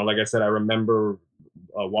 I'm, like I said, I remember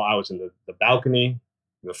while I was in the balcony,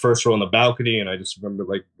 the first row on the balcony, and I just remember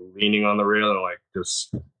like leaning on the rail and like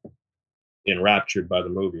just enraptured by the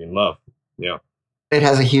movie, in love. Yeah. It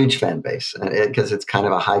has a huge fan base because it's kind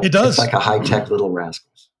of it's like a high-tech Little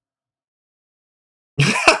Rascals.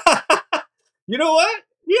 You know what?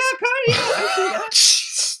 Yeah, kind of. Yeah, I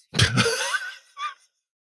see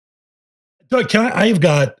that. I've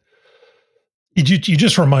got. You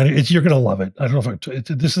just reminded. You're going to love it. I don't know if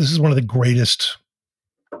this is one of the greatest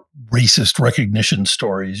racist recognition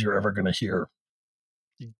stories you're ever going to hear.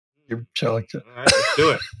 All right, let's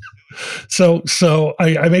do it. So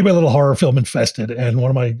I made my little horror film Infested, and one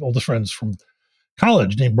of my oldest friends from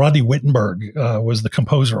college named Rodney Wittenberg was the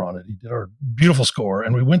composer on it. He did our beautiful score,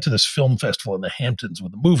 and we went to this film festival in the Hamptons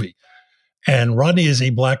with the movie. And Rodney is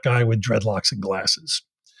a black guy with dreadlocks and glasses.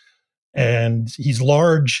 And he's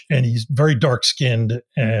large and he's very dark skinned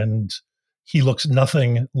and he looks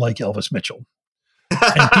nothing like Elvis Mitchell.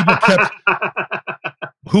 And people kept,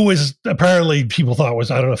 who is apparently people thought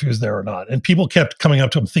was, I don't know if he was there or not. And people kept coming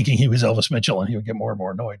up to him thinking he was Elvis Mitchell and he would get more and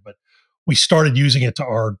more annoyed. But we started using it to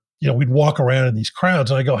our, we'd walk around in these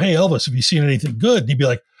crowds and I go, "Hey, Elvis, have you seen anything good?" And he'd be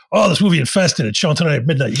like, "Oh, this movie Infested. It's shown tonight at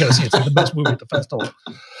midnight. You got to see it. It's like the best movie at the festival."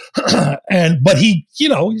 But he,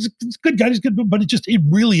 he's a good guy. He's good, but it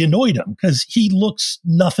really annoyed him because he looks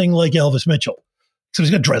nothing like Elvis Mitchell. So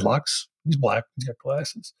he's got dreadlocks. He's black. He's got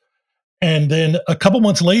glasses. And then a couple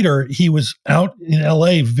months later, he was out in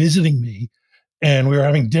LA visiting me and we were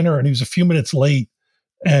having dinner and he was a few minutes late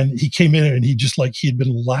and he came in and he had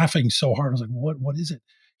been laughing so hard. I was like, what is it?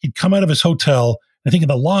 He'd come out of his hotel. I think in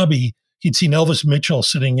the lobby, he'd seen Elvis Mitchell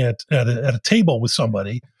sitting at a table with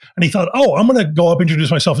somebody. And he thought, "Oh, I'm going to go up,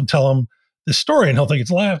 introduce myself and tell him this story and he'll think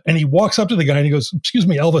it's laugh." And he walks up to the guy and he goes, "Excuse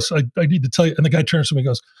me, Elvis, I need to tell you." And the guy turns to him and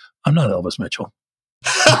goes, "I'm not Elvis Mitchell."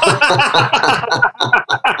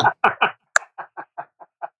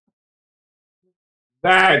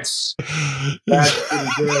 That's pretty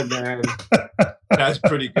good, man. That's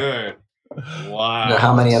pretty good. Wow.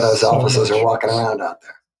 How many of those Elvises are walking around out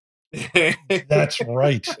there? That's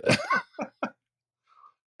right.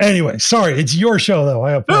 Anyway, sorry, it's your show though.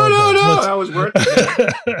 I apologize. No, that was worth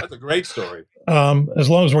it. That's a great story. As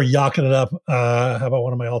long as we're yocking it up, how about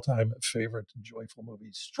one of my all-time favorite joyful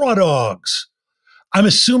movies, Straw Dogs? I'm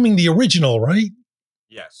assuming the original, right?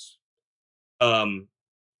 Yes. I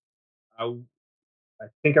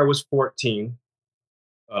think I was 14.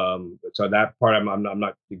 So that part I'm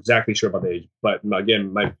not exactly sure about the age, but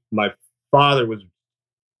again, my father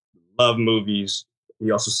loved movies. He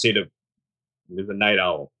also he was a night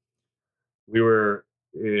owl. We were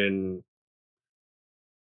in,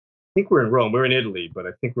 I think we're in Rome. We're in Italy, but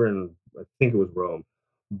I think it was Rome.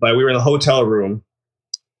 But we were in a hotel room.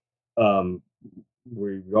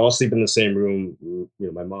 We all sleep in the same room.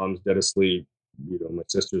 My mom's dead asleep. My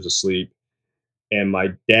sister's asleep, and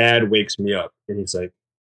my dad wakes me up, and he's like,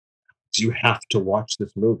 "You have to watch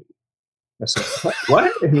this movie." I said,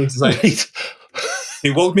 "What?" And he's like, he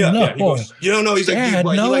woke me up. No. Yeah, he goes, "You don't know." He's like, Dad,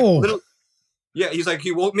 no. He's like,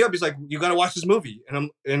 he woke me up. He's like, "You got to watch this movie." And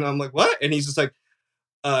I'm like, "What?" And he's just like,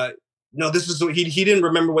 "No, this is." He didn't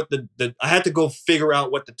remember what the I had to go figure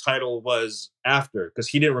out what the title was after, because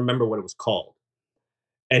he didn't remember what it was called.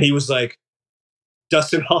 And he was like,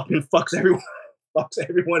 "Dustin Hoffman fucks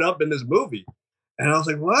everyone up in this movie." And I was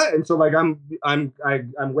like, "What?" And so like I'm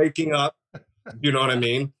waking up. You know what I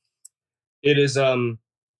mean? It is in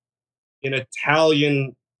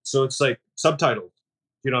Italian, so it's like subtitles.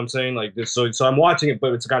 You know what I'm saying? Like this, so I'm watching it,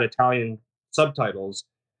 but it's got Italian subtitles,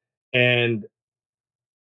 and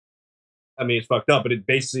I mean it's fucked up. But it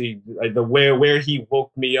basically, like, the where he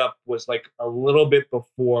woke me up was like a little bit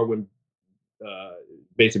before when,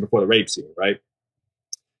 basically before the rape scene, right?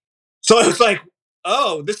 So it's like,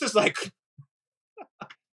 oh, this is like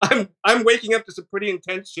I'm waking up to some pretty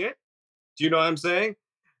intense shit. Do you know what I'm saying?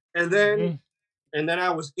 And then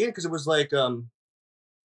I was in, because it was like I'm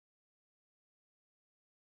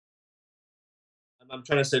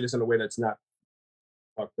trying to say this in a way that's not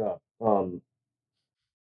fucked up.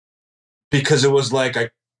 Because it was like, I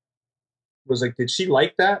was like, did she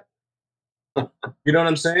like that? You know what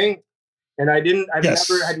I'm saying? And I didn't. I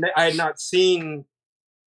had not seen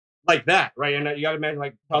like that, right? And you got to imagine,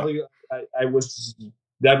 like, probably I was.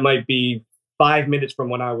 That might be 5 minutes from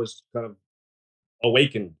when I was kind of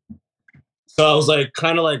awakened. So I was like,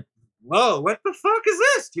 kind of like, whoa, what the fuck is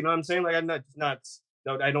this? You know what I'm saying? Like, I'm not.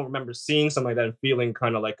 I don't remember seeing something like that and feeling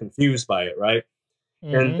kind of like confused by it, right?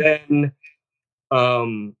 And then,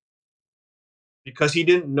 because he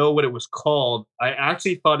didn't know what it was called, I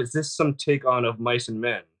actually thought, is this some take on of Mice and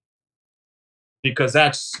Men? Because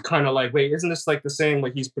that's kind of like, wait, isn't this like the same?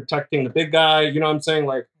 Like, he's protecting the big guy. You know what I'm saying?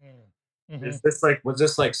 Like, is this like, was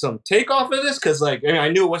this like some takeoff of this? Because like, I mean, I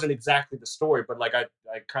knew it wasn't exactly the story, but like I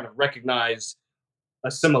kind of recognized a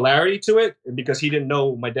similarity to it, because my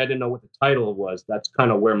dad didn't know what the title was. That's kind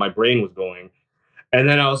of where my brain was going. And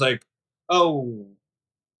then I was like, oh,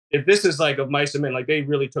 if this is like of Mice and Men, like, they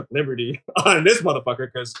really took liberty on this motherfucker,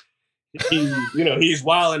 because he's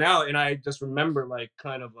wilding out. And I just remember, like,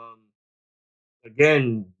 kind of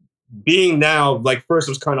again, being now, like, first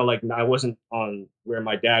it was kind of like I wasn't on where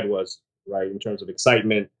my dad was, right, in terms of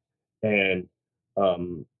excitement, and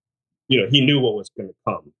he knew what was going to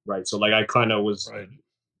come, right. So like I kind of was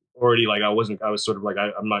already like, I was sort of like,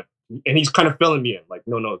 I'm not, and he's kind of filling me in, like,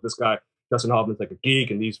 no, this guy Dustin Hoffman's like a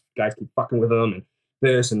geek, and these guys keep fucking with him, and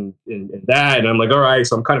this and that, and I'm like, all right,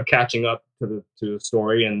 so I'm kind of catching up to the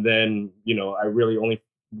story, and then I really only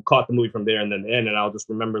caught the movie from there, and then the end, and I'll just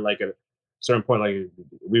remember, like, at a certain point, like,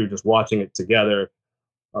 we were just watching it together,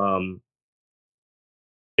 an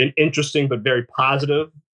interesting but very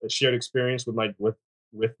positive shared experience with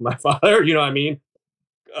my father, you know what I mean,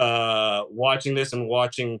 watching this and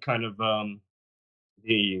watching kind of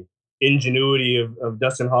the ingenuity of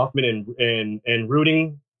Dustin Hoffman, and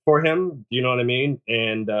rooting for him, you know what I mean,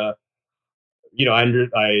 and I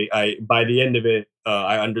by the end of it,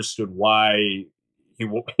 I understood why he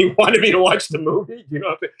wanted me to watch the movie. You know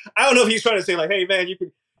what I mean? I don't know if he's trying to say, like, hey man,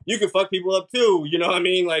 you can fuck people up too. You know what I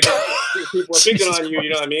mean? Like, people are picking on you. You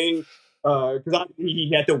know what I mean? Because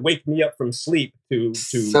he had to wake me up from sleep to.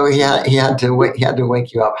 So he had to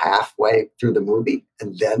wake you up halfway through the movie,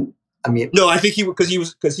 and then, I mean, no, I think because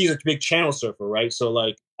he's a big channel surfer, right? So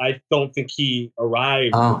like, I don't think he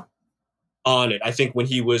arrived on it. I think when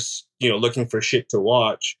he was, looking for shit to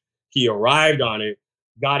watch, he arrived on it,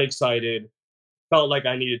 got excited, felt like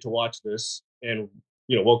I needed to watch this, and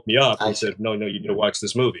woke me up and said, no, you need to watch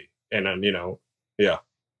this movie. And then, yeah.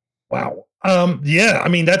 Wow. Yeah. I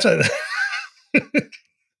mean, that's a.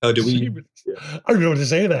 Oh, do we? Yeah. I don't know what to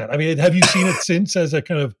say to that. I mean, have you seen it since as a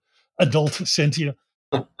kind of adult sentient?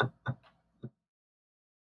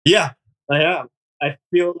 Yeah, I have. I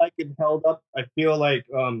feel like it held up. I feel like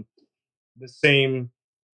the same,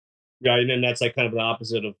 right, and that's like kind of the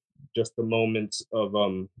opposite of just the moments of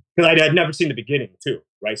because I had never seen the beginning too,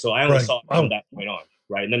 right? So I only saw it from that point on,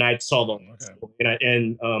 right? And then I saw the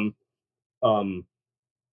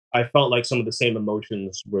I felt like some of the same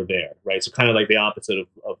emotions were there, right? So kind of like the opposite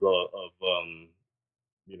of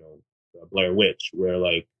you know, Blair Witch, where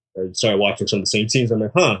like I started watching some of the same scenes. I'm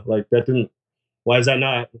like, like that didn't. Why is that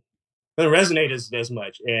not? It doesn't resonate as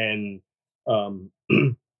much. And I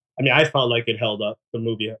mean, I felt like it held up. The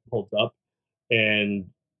movie holds up, and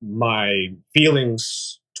my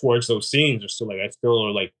feelings towards those scenes are still like I still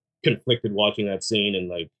are like conflicted watching that scene, and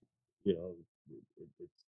like you know,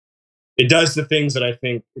 it does the things that I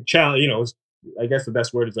think challenge. You know, I guess the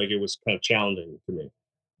best word is like it was kind of challenging to me.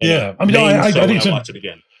 And yeah, I mean, I think watch it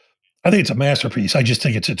again. I think it's a masterpiece. I just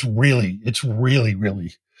think it's really, it's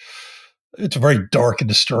very dark and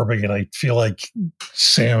disturbing. And I feel like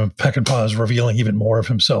Sam Peckinpah is revealing even more of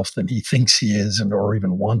himself than he thinks he is, and or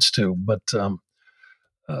even wants to. But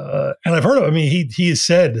and I've heard of. I mean, he has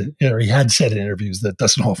said, you know, he had said in interviews that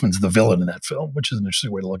Dustin Hoffman's the villain in that film, which is an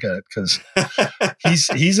interesting way to look at it because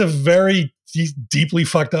he's deeply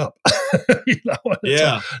fucked up. You know?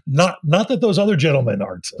 Yeah. Not that those other gentlemen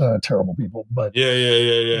aren't terrible people, but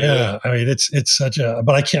yeah. I mean, it's such a.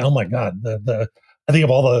 But I can't. Oh my god, I think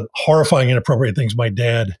of all the horrifying, inappropriate things my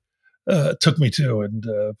dad took me to and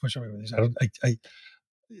pushed me with these.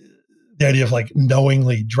 The idea of like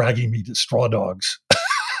knowingly dragging me to straw dogs.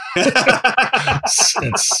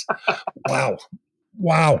 it's wow.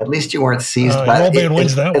 At least you weren't seized by at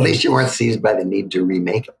least you weren't seized by the need to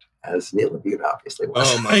remake it, as Neil LaBute obviously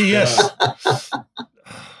was. Oh my yes.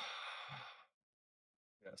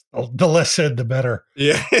 The less said, the better.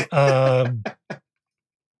 Yeah.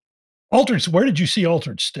 Where did you see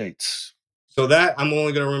Altered States? So that I'm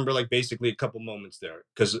only going to remember like basically a couple moments there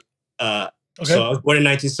because so I was born in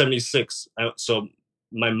 1976. So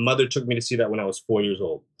my mother took me to see that when I was 4 years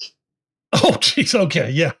old. Oh, geez. Okay.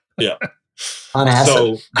 Yeah. Yeah. On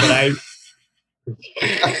acid.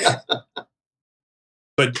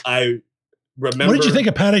 But I remember. What did you think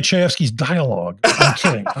of Paddy Chayefsky's dialogue?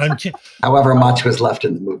 I'm kidding. However much was left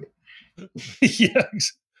in the movie.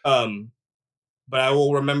 Yes. But I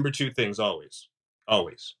will remember two things always,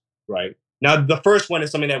 right? Now, the first one is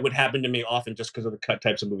something that would happen to me often just because of the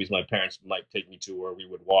types of movies my parents might take me to or we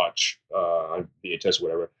would watch on VHS or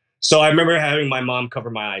whatever. So I remember having my mom cover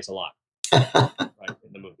my eyes a lot right,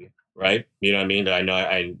 in the movie, right? You know what I mean? I know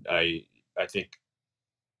I think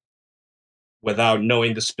without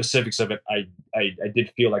knowing the specifics of it, I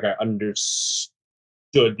did feel like I understood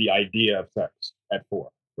the idea of sex at 4,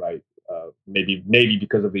 right? Maybe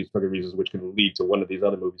because of these sort of reasons, which can lead to one of these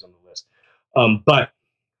other movies on the list. But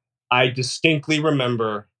I distinctly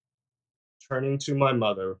remember turning to my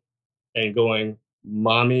mother and going,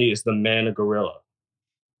 "Mommy is the man of gorilla."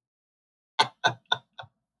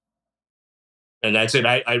 And that's it.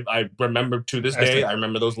 I remember to this day, I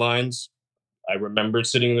remember those lines. I remember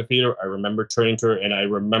sitting in the theater. I remember turning to her, and I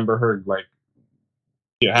remember her like,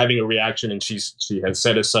 you know, having a reaction. And she had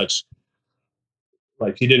said as such,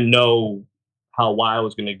 like she didn't know how wild I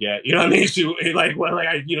was going to get. You know what I mean? She like, well, like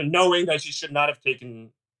I, you know, knowing that she should not have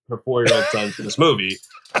taken her 4-year-old son to this movie.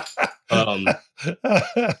 But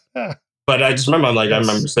I just remember, I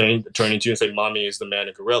remember turning to you and saying, "Mommy is the man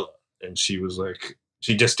of gorilla," and she was like,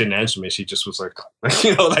 she just didn't answer me. She just was like,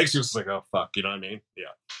 you know, like she was like, "Oh fuck," you know what I mean? Yeah.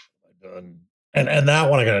 And that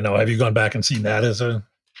one I got to know. Have you gone back and seen that as a?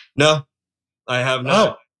 No, I have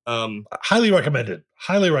not. Highly recommended.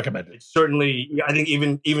 Highly recommended. It's certainly, I think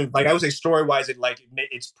even like I would say story wise,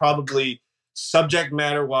 it's probably subject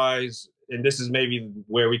matter wise. And this is maybe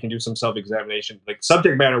where we can do some self-examination. Like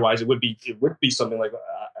subject matter-wise, it would be something like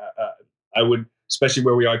I would, especially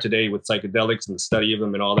where we are today with psychedelics and the study of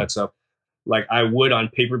them and all that stuff. Like I would on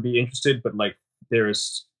paper be interested, but like there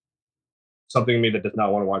is something in me that does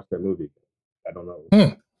not want to watch that movie. I don't know.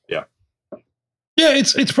 Yeah,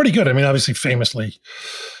 it's pretty good. I mean, obviously, famously,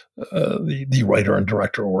 the writer and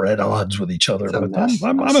director were at odds with each other. But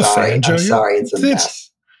I'm a fan, Joe. I'm sorry, it's a mess.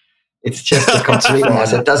 It's just a complete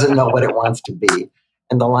mess. It doesn't know what it wants to be.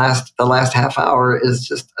 And the last half hour is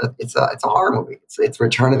just it's a horror movie. It's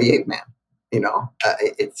Return of the Ape Man. You know,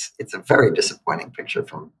 it's a very disappointing picture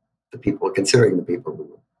from the people, considering the people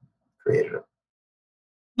who created it.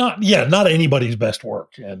 Not anybody's best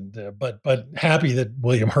work, and but happy that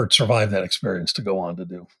William Hurt survived that experience to go on to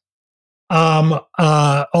do.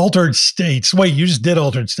 Altered States. Wait, you just did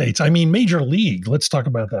Altered States. I mean, Major League. Let's talk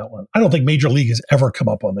about that one. I don't think Major League has ever come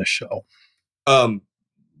up on this show.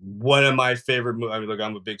 one of my favorite movies. I mean, look,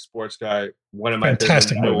 I'm a big sports guy. One of my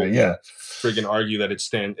fantastic favorite movie. Yeah, freaking argue that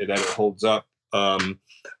it holds up.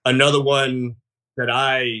 Another one that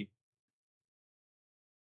I,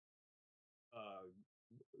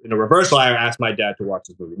 in a reversal, I asked my dad to watch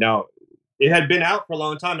this movie. Now, it had been out for a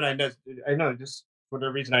long time, and I know just for the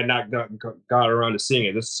reason I not got around to seeing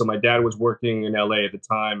it. So my dad was working in LA at the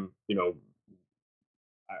time. You know,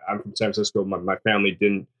 I'm from San Francisco. My family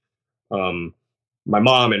didn't. My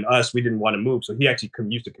mom and us, we didn't want to move, so he actually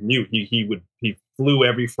used to commute. He flew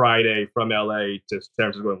every Friday from LA to San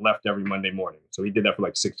Francisco and left every Monday morning. So he did that for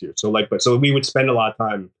like 6 years. So we would spend a lot of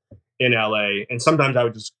time in LA, and sometimes I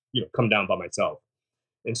would just come down by myself.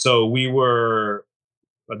 And so there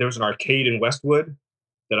was an arcade in Westwood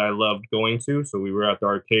that I loved going to. So we were at the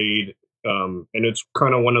arcade, and it's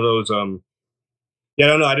kind of one of those. Yeah, I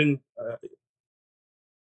don't know. I didn't.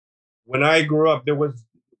 When I grew up, there was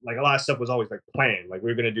like a lot of stuff was always like planned. Like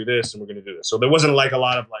we're gonna do this and we're gonna do this. So there wasn't like a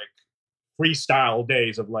lot of like freestyle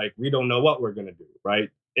days of like we don't know what we're gonna do, right?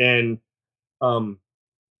 And I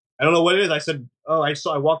don't know what it is. I said, oh,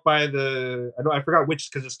 I walked by I forgot which,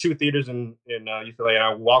 because there's two theaters in UCLA, and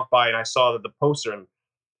I walked by and I saw the poster, and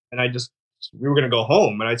we were gonna go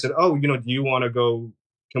home, and I said, oh, do you want to go?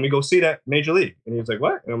 Can we go see that Major League? And he was like,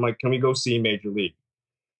 what? And I'm like, can we go see Major League?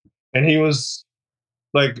 And he was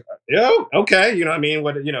like, yeah, okay, you know what I mean?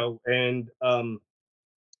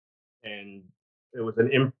 And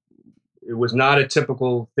it was not a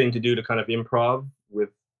typical thing to do, to kind of improv with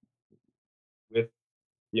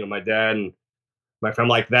my dad and my friend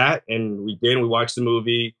like that. And we watched the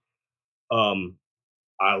movie.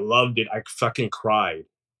 I loved it. I fucking cried.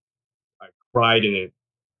 I cried in it.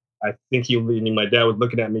 I think my dad was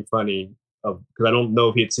looking at me funny because I don't know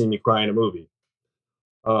if he had seen me cry in a movie.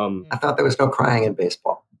 I thought there was no crying in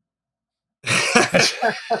baseball.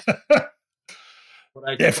 But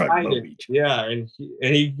I cried it. Yeah, and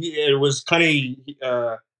he it was kind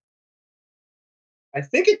of. I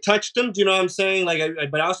think it touched him. Do you know what I'm saying?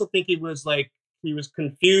 But I also think he was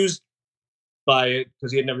confused by it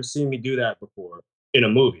because he had never seen me do that before in a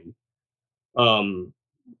movie.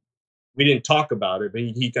 We didn't talk about it, but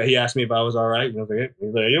he asked me if I was all right. And I was like,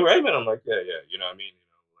 he's like, "You right, man?" I'm like, "Yeah, yeah." You know what I mean?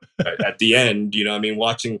 At the end, you know what I mean?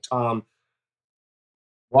 Watching Tom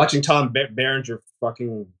Berenger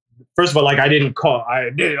fucking. First of all, like I didn't call.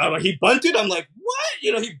 I did. I'm like, he bunted. I'm like, what?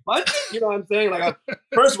 He bunted. You know what I'm saying? Like,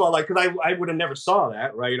 first of all, like, because I would have never saw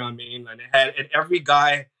that, right? You know what I mean? And every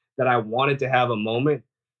guy that I wanted to have a moment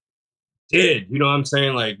did. You know what I'm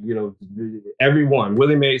saying? Like, everyone,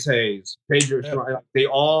 Willie Mays Hayes, Pedro, they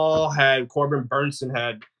all had. Corbin Burnson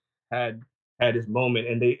had his moment,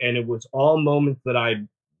 and it was all moments that I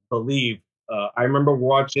believe. I remember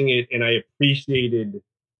watching it, and I appreciated.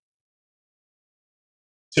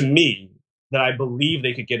 To me, that I believe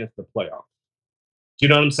they could get into the playoffs. Do you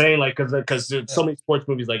know what I'm saying? Like, because there's so many sports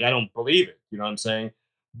movies, like I don't believe it. You know what I'm saying?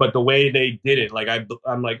 But the way they did it, like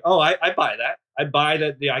I'm like, oh, I buy that. I buy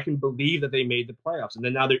that. I can believe that they made the playoffs, and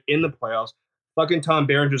then now they're in the playoffs. Fucking Tom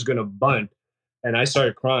Berenger's gonna bunt, and I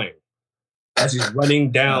started crying as he's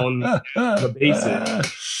running down the bases.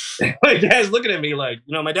 My dad's looking at me like,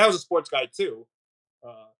 my dad was a sports guy too.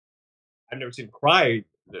 I've never seen him cry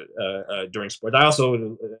during sports. I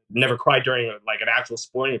also never cried during like an actual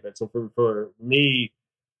sporting event. So for me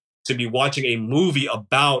to be watching a movie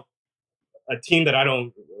about a team that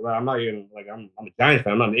I'm not even like I'm a Giants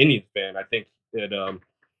fan. I'm not an Indians fan. I think it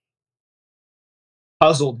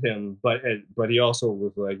puzzled him, but he also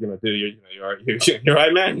was like, dude, you're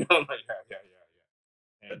right, man. I'm like, yeah.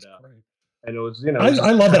 And, That's great. And it was,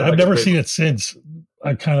 I love that. I've never seen it since.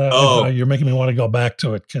 I kind of, you're making me want to go back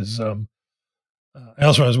to it because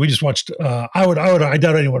elsewhere, we just watched. I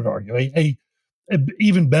doubt anyone would argue a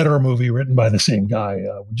even better movie written by the same guy.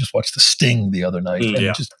 We just watched The Sting the other night, and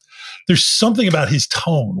just there's something about his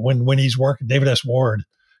tone when he's working. David S. Ward,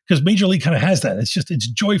 because Major League kind of has that. It's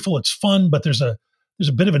joyful, it's fun, but there's a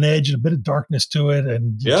bit of an edge and a bit of darkness to it,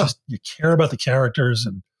 and you care about the characters,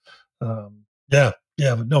 and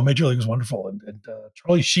but no, Major League is wonderful, and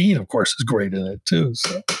Charlie Sheen, of course, is great in it too.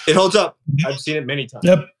 So it holds up. I've seen it many times.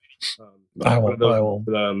 Yep. I will.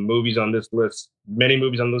 The movies on this list, many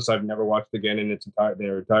movies on this I've never watched again in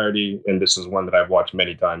their entirety, and this is one that I've watched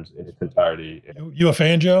many times in its entirety. You a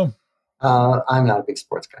fan, Joe? I'm not a big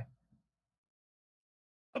sports guy.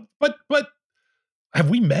 But have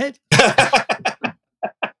we met?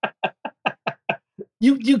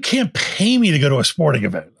 You can't pay me to go to a sporting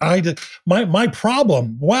event. My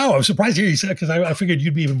problem. Wow, I was surprised to hear you say, because I figured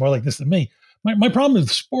you'd be even more like this than me. My problem with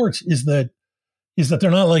sports is that is that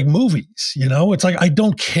they're not like movies. It's like I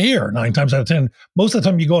don't care 9 times out of 10. Most of the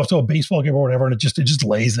time, you go off to a baseball game or whatever, and it just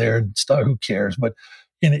lays there and stuff. Who cares? But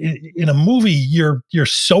in a movie, you're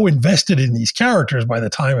so invested in these characters by the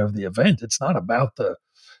time of the event. It's not about the.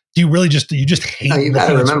 Do you just hate? No, you got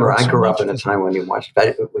to remember, I grew up in a time when you watched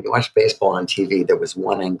baseball on TV. There was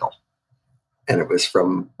one angle, and it was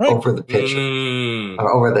from over the pitcher,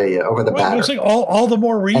 or over the batter. Saying all the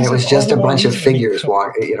more reason. And it was just a bunch of figures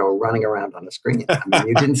running around on the screen. I mean,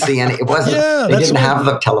 you didn't see any. It wasn't. They didn't have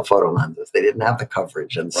the telephoto lenses. They didn't have the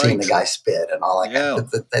coverage and seeing the guy spit and all that. Yeah.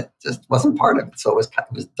 That just wasn't part of it. So it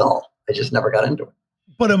was dull. I just never got into it.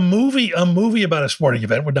 But a movie about a sporting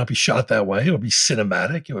event would not be shot that way. It would be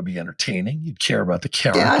cinematic. It would be entertaining. You'd care about the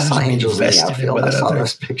characters. Yeah, I saw Angels in the Outfield. I saw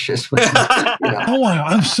those pictures. Oh,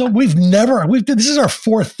 wow. This is our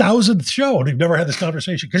 4,000th show, and we've never had this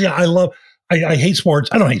conversation. Because, I hate sports.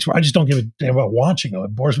 I don't hate sports. I just don't give a damn about watching them.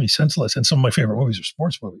 It bores me senseless. And some of my favorite movies are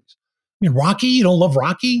sports movies. I mean, Rocky? You don't love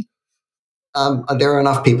Rocky? There are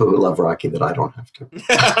enough people who love Rocky that I don't have to.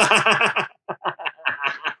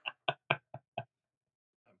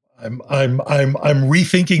 I'm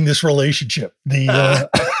rethinking this relationship.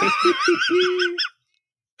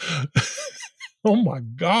 Oh my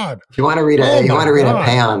God! If you want to read a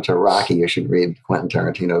paean to Rocky, you should read Quentin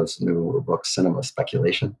Tarantino's new book, Cinema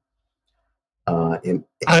Speculation. In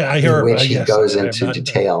which he goes into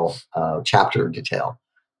chapter detail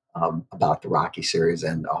about the Rocky series,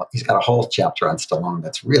 and he's got a whole chapter on Stallone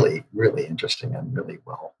that's really, really interesting and really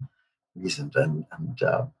well reasoned, and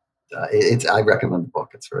I recommend the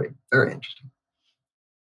book. It's very, very interesting.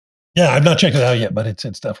 Yeah, I've not checked it out yet, but it's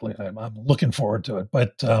definitely, I'm looking forward to it.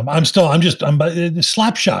 But I'm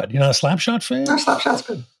Slapshot. You're not a Slapshot fan? No, Slapshot's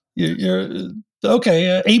good. You're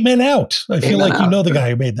okay. 8 Men Out. I feel like you know the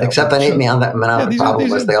guy who made that. Except that 8 Men Out. The problem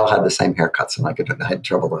was they all had the same haircuts, and I had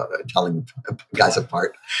trouble telling guys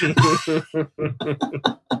apart.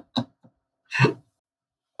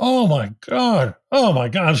 Oh my God!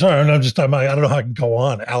 I'm sorry. I don't know how I can go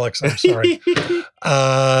on, Alex. I'm sorry.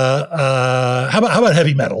 How about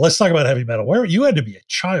heavy metal? Let's talk about heavy metal. Where you had to be a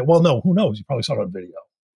child. Well, no, who knows? You probably saw it on video.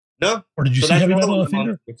 No. Or did you see heavy metal in the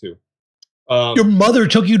theater? Too. Your mother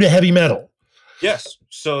took you to heavy metal. Yes.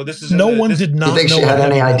 So this is no one did not. You think she had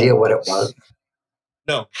any idea what it was?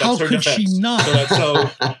 No. How could she not?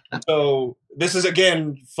 So this is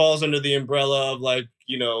again falls under the umbrella of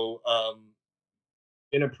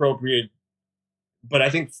inappropriate, but I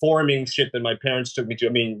think forming shit that my parents took me to. I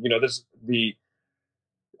mean,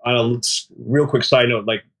 on a real quick side note,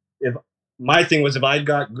 like if my thing was if I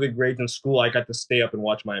got good grades in school, I got to stay up and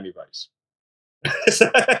watch Miami Vice.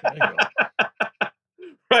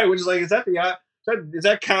 Right, which is like, is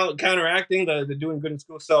that counteracting the doing good in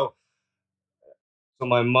school? So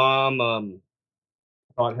my mom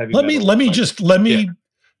thought heavy metal. Let me just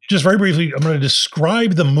very briefly, I'm going to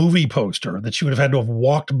describe the movie poster that you would have had to have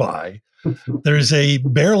walked by. There's a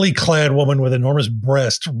barely clad woman with enormous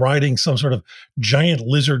breasts riding some sort of giant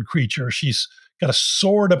lizard creature. She's got a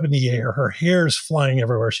sword up in the air. Her hair's flying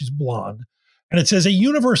everywhere. She's blonde. And it says a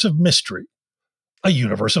universe of mystery, a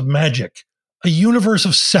universe of magic, a universe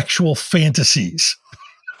of sexual fantasies.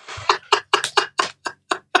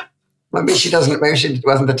 Maybe she wasn't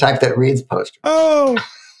the type that reads posters. Oh,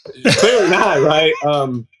 clearly not, right?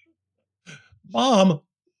 Mom,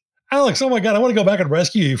 Alex, oh my God, I want to go back and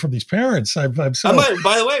rescue you from these parents. By the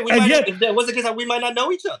way, if that wasn't the case, we might not know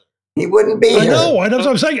each other. He wouldn't be here. I know what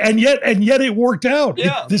I'm saying. And yet it worked out.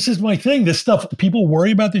 Yeah. This is my thing. This stuff, people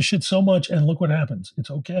worry about this shit so much, and look what happens. It's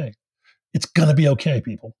okay. It's going to be okay,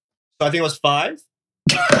 people. So I think it was 5.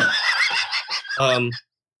 I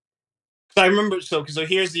remember, so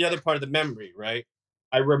here's the other part of the memory, right?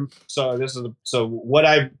 So what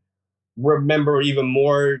I remember even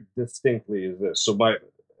more distinctly is this. So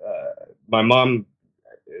my mom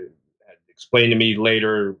had explained to me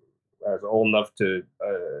later, as old enough to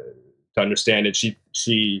understand it,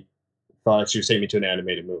 she thought she was taking me to an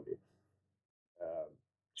animated movie.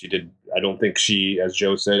 She did. I don't think she, as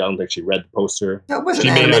Joe said, I don't think she read the poster. That was an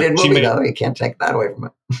animated movie, though. You can't take that away from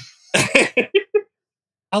it.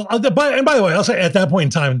 And by the way, I'll say at that point in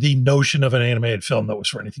time, the notion of an animated film that was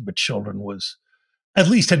for anything but children was, at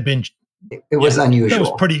least had been. It was unusual. That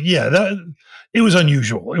was pretty. Yeah, it was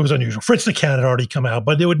unusual. It was unusual. Fritz the Cat had already come out,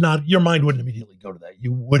 but it would not. Your mind wouldn't immediately go to that.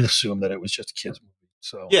 You would assume that it was just a kids movie.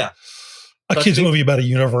 So yeah, a kids movie about a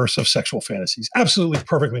universe of sexual fantasies. Absolutely,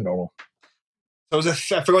 perfectly normal. So I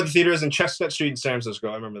forgot what the theater is in Chestnut Street in San Francisco.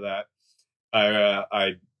 I remember that.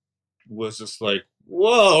 I was just like,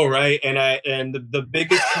 whoa, right? And the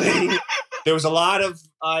biggest thing, there was a lot of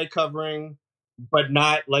eye covering, but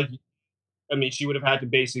not like I mean, she would have had to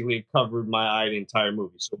basically cover my eye the entire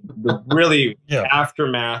movie. So the really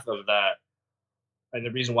aftermath of that, and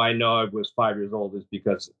the reason why I know I was 5 years old is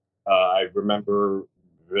because I remember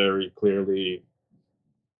very clearly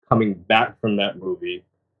coming back from that movie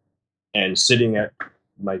and sitting at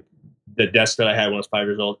the desk that I had when I was 5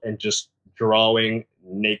 years old and just drawing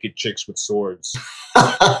naked chicks with swords.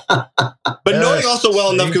 But knowing also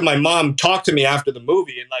well enough because my mom talked to me after the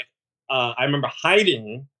movie, and I remember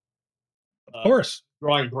hiding. Of course,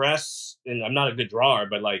 drawing breasts, and I'm not a good drawer,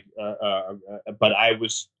 but but I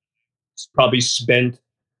was probably spent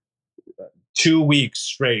 2 weeks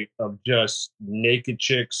straight of just naked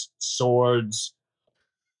chicks, swords,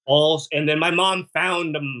 and then my mom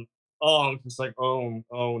found them. Oh, I'm just like, oh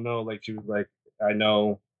no, like she was like, I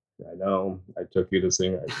know, I took you to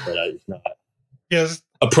sing, but it's not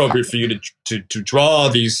appropriate for you to draw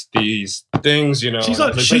these things, you know.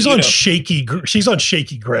 She's on shaky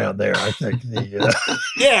ground there, I think.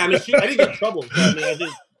 Yeah, I mean, I didn't get in trouble. So, I mean, I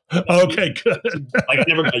didn't. Okay, good. I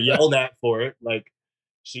never got yelled at for it. Like,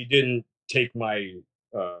 she didn't take my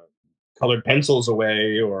colored pencils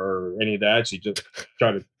away or any of that. She just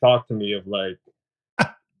tried to talk to me of like,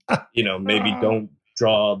 you know, maybe don't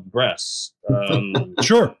draw breasts.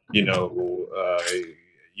 Sure. You know,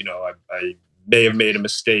 I may have made a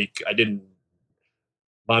mistake.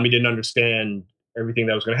 Mommy didn't understand everything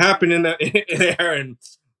that was going to happen in there, and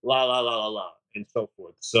la, and so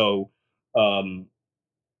forth. So,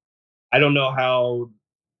 I don't know how.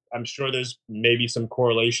 I'm sure there's maybe some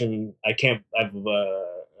correlation. I'm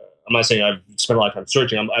not saying I've spent a lot of time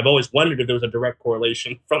searching. I've always wondered if there was a direct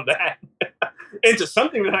correlation from that into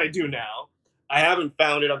something that I do now. I haven't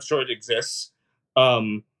found it. I'm sure it exists.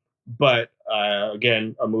 But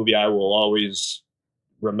again, a movie I will always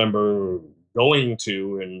remember going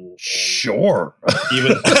to, and sure.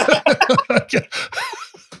 Even,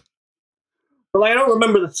 but I don't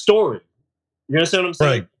remember the story. You understand what I'm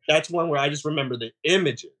saying? Right. That's one where I just remember the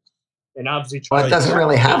images, and obviously, well, it doesn't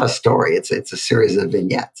really have a story. It's a series of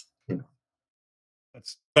vignettes. You know.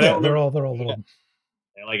 But they're all little.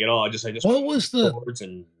 I like it all. I just what was the swords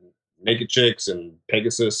and naked chicks and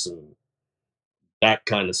Pegasus and that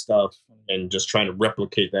kind of stuff, and just trying to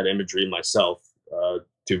replicate that imagery myself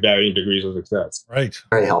to varying degrees of success. Right.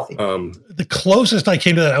 Very healthy. The closest I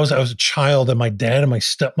came to that, I was a child, and my dad and my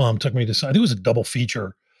stepmom took me to. I think it was a double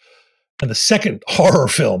feature, and the second horror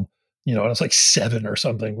film, you know, I was like 7 or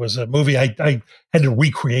something, was a movie I had to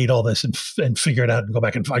recreate all this and figure it out and go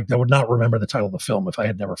back and I would not remember the title of the film if I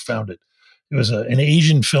had never found it. It was an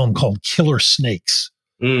Asian film called Killer Snakes.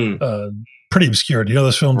 Pretty obscure. Do you know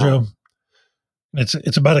this film, Joe?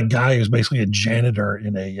 It's about a guy who's basically a janitor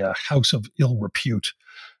in a house of ill repute,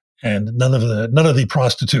 and none of the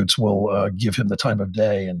prostitutes will give him the time of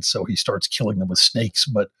day, and so he starts killing them with snakes.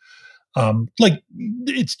 But like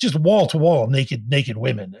it's just wall to wall naked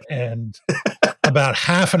women, and about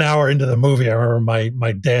half an hour into the movie, I remember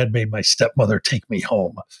my dad made my stepmother take me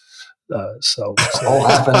home. So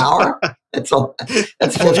half an hour? That's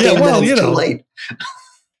 15 minutes too late.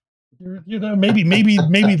 You know,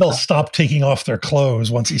 maybe they'll stop taking off their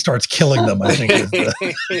clothes once he starts killing them, I think.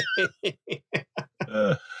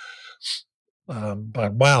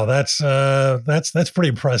 But wow, that's pretty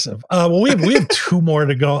impressive. Well, we have 2 more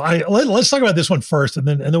to go. Let's talk about this one first, and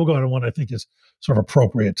then we'll go on to one I think is sort of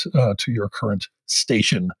appropriate to your current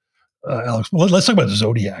station, Alex. Well, let's talk about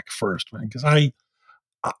Zodiac first, man, because I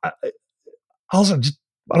also just,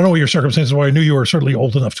 I don't know what your circumstances were. I knew you were certainly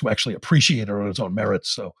old enough to actually appreciate it on its own merits.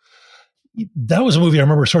 So that was a movie I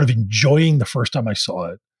remember sort of enjoying the first time I saw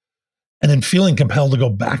it, and then feeling compelled to go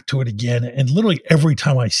back to it again. And literally every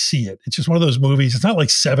time I see it, it's just one of those movies. It's not like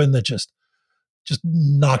Seven that just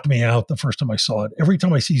knocked me out the first time I saw it. Every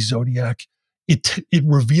time I see Zodiac, it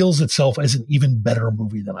reveals itself as an even better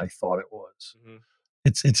movie than I thought it was. Mm-hmm.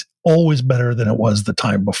 It's always better than it was the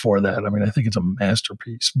time before that. I mean, I think it's a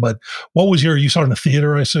masterpiece. But what was you saw it in the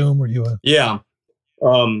theater, I assume? Were you Yeah.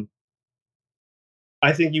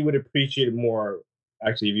 I think you would appreciate it more,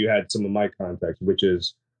 actually, if you had some of my context, which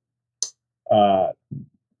is born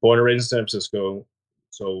and raised in San Francisco.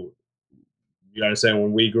 So you understand,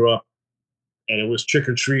 when we grew up and it was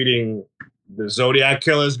trick-or-treating, the Zodiac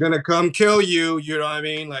killer is going to come kill you. You know what I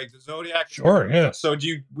mean? Like the Zodiac. Sure, yeah. So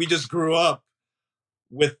we just grew up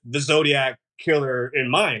with the Zodiac killer in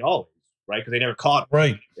mind always, right? Because they never caught him.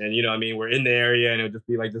 Right. And, you know what I mean? We're in the area, and it would just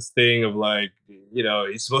be like this thing of like, you know,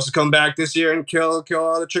 he's supposed to come back this year and kill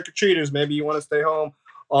all the trick-or-treaters. Maybe you want to stay home,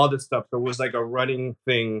 all this stuff. So it was like a running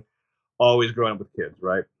thing always growing up with kids,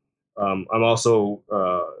 right? I'm also,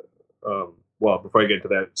 well, before I get to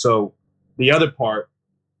that, so the other part,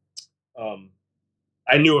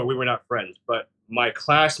 I knew her. We were not friends, but my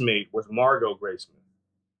classmate was Margot Graysmith,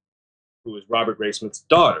 who was Robert Graysmith's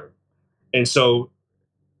daughter. And so,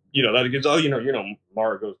 that gets,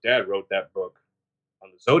 Margot's dad wrote that book on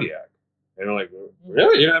the Zodiac. And I'm like,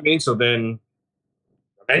 really? You know what I mean? So then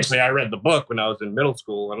eventually I read the book when I was in middle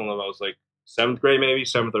school. I don't know if I was like 7th grade, maybe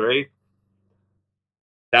 7th or 8th.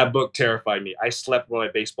 That book terrified me. I slept with my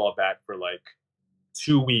baseball bat for like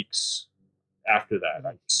 2 weeks after that.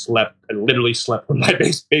 I literally slept with my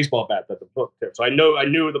baseball bat that the book terrified. So I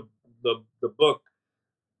knew the book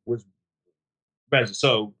was bad.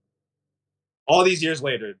 So all these years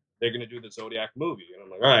later, they're going to do the Zodiac movie. And I'm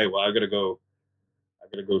like, all right, well, I got to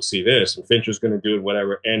go see this. And Fincher's going to do it,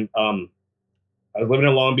 whatever. And I was living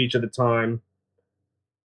in Long Beach at the time.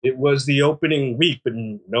 It was the opening week, but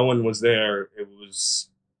no one was there. It was,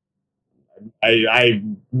 I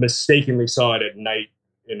mistakenly saw it at night.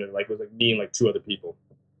 And it was like me and like 2 other people.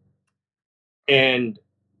 And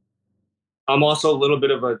I'm also a little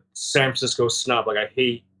bit of a San Francisco snob. Like I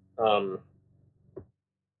hate,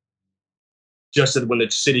 just when the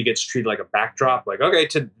city gets treated like a backdrop, like, okay,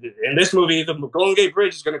 in this movie, the Golden Gate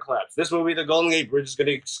Bridge is going to collapse. This movie, the Golden Gate Bridge is going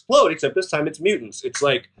to explode, except this time it's mutants. It's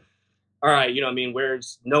like, all right,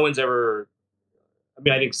 whereas no one's ever,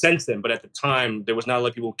 I think since then, but at the time, there was not a lot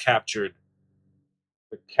of people who captured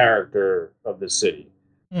the character of the city.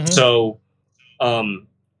 Mm-hmm. So,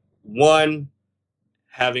 one,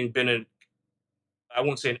 having been I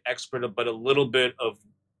won't say an expert, but a little bit of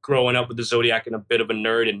growing up with the Zodiac and a bit of a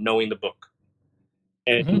nerd and knowing the book.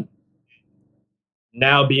 And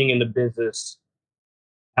now being in the business,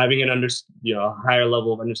 having a higher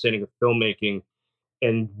level of understanding of filmmaking,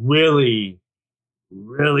 and really,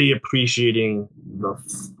 really appreciating the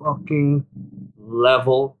fucking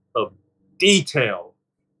level of detail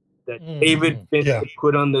that David Fincher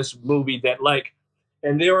put on this movie. That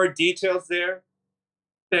and there are details there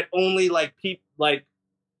that only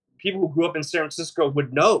people who grew up in San Francisco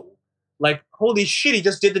would know. Like, holy shit, he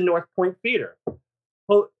just did the North Point Theater.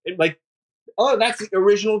 Oh, that's the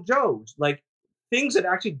original Joe's. Like, things that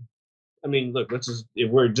actually, look,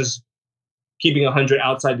 if we're just keeping 100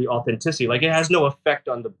 outside the authenticity, like, it has no effect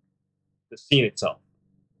on the scene itself,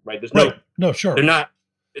 right? There's no, sure.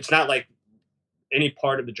 It's not like any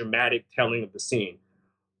part of the dramatic telling of the scene.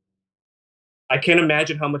 I can't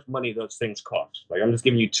imagine how much money those things cost. Like, I'm just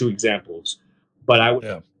giving you 2 examples, but I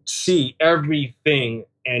would see everything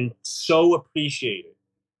and so appreciate it,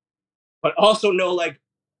 but also know, like,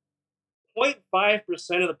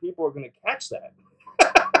 0.5% of the people are going to catch that.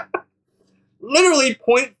 Literally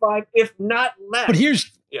 0.5, if not less. But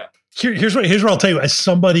here's what I'll tell you. As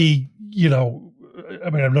somebody,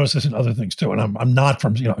 I've noticed this in other things too, and I'm not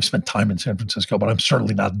from, I've spent time in San Francisco, but I'm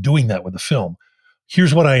certainly not doing that with the film.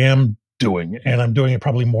 Here's what I am doing, and I'm doing it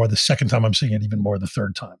probably more the second time I'm seeing it, even more the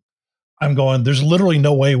third time. I'm going, there's literally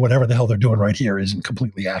no way whatever the hell they're doing right here isn't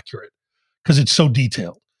completely accurate, because it's so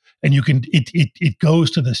detailed. And it goes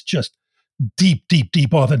to this just deep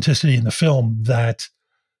authenticity in the film that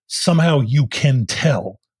somehow you can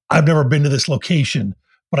tell. I've never been to this location,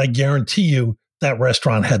 but I guarantee you that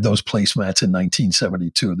restaurant had those placemats in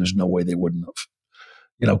 1972. There's no way they wouldn't have,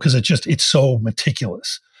 because it's so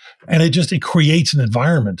meticulous, and it creates an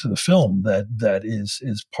environment to the film that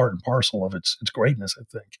is part and parcel of its greatness, I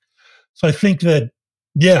think. So I think that,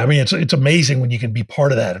 it's amazing when you can be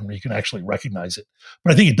part of that and when you can actually recognize it.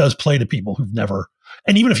 But I think it does play to people who've never,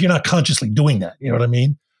 and even if you're not consciously doing that, you know what I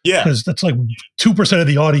mean? Yeah. Because that's like 2% of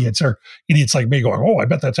the audience are idiots like me going, oh, I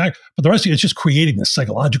bet that's accurate. But the rest of it's just creating this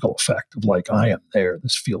psychological effect of like, I am there.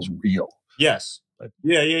 This feels real. Yes.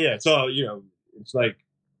 Yeah. So, it's like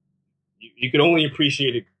you can only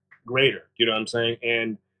appreciate it greater. You know what I'm saying?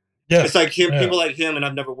 And it's like people like him, and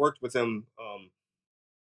I've never worked with him,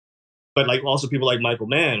 but like also people like Michael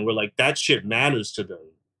Mann, where like that shit matters to them.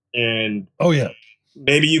 And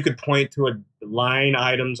maybe you could point to a line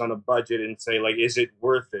items on a budget and say, like, is it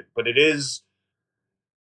worth it? But it is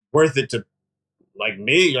worth it to, like,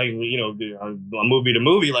 me, like, a movie to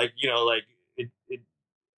movie, like, like it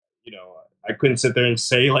I couldn't sit there and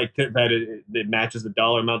say like that it matches the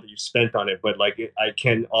dollar amount that you spent on it, but like I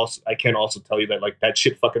can also tell you that like that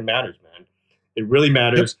shit fucking matters, man. It really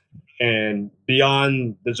matters. Yep. And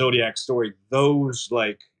beyond the Zodiac story, those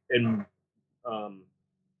I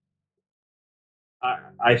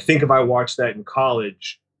think if I watched that in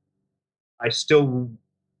college, some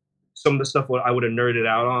of the stuff I would have nerded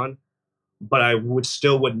out on, but I would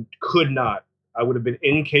have been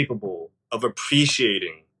incapable of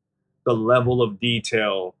appreciating the level of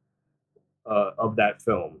detail of that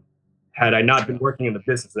film had I not been working in the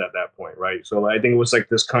business at that point, right? So I think it was like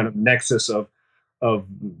this kind of nexus of, of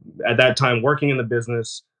at that time working in the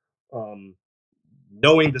business,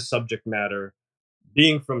 knowing the subject matter,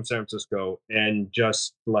 being from San Francisco, and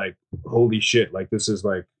just like, holy shit, like this is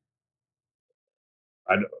like,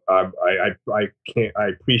 I can't, I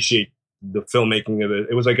appreciate the filmmaking of it.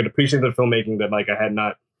 It was like an appreciation of the filmmaking that like I had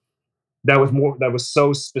not, that was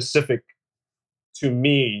so specific to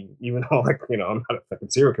me, even though like, you know, I'm not a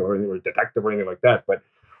fucking serial killer or a detective or anything like that, but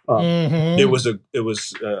it was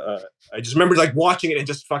I just remember like watching it and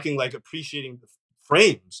just fucking like appreciating the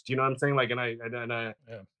frames. Do you know what I'm saying? Like, and I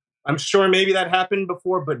yeah. I'm sure maybe that happened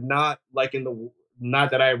before, but not like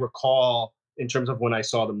not that I recall in terms of when I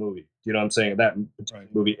saw the movie. Do you know what I'm saying? That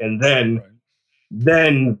movie. And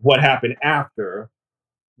then what happened after,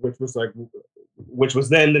 which was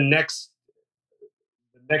then the next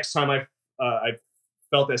time I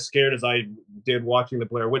felt as scared as I did watching the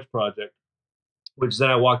Blair Witch Project, which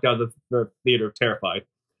then I walked out of the theater terrified.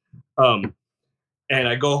 And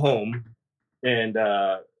I go home, and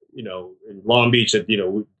you know, in Long Beach, you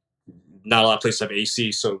know, not a lot of places have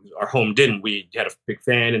AC, so our home didn't. We had a big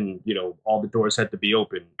fan, and you know, all the doors had to be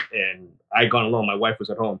open. And I gone alone. My wife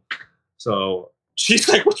was at home, so she's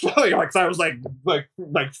like, "What's wrong?" Like, I was like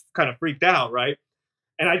kind of freaked out, right?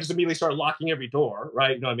 And I just immediately started locking every door,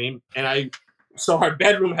 right? You know what I mean? And so our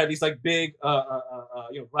bedroom had these like big,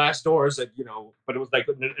 you know, glass doors that, you know, but it was like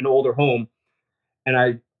an older home,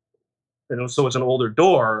 and so it's an older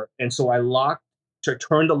door, and so I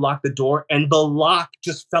turned to lock the door, and the lock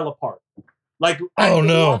just fell apart. Like, oh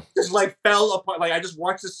no, just like fell apart. Like I just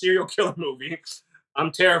watched a serial killer movie.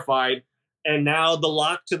 I'm terrified, and now the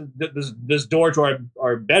lock to this door to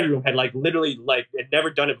our bedroom had like literally like it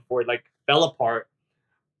never done it before. It like fell apart.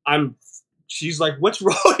 She's like, "What's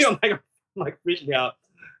wrong?" I'm like freaking out.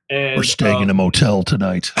 And we're staying in a motel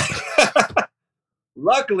tonight.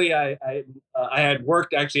 Luckily, I had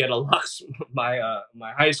worked actually at a my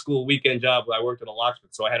high school weekend job. I worked at a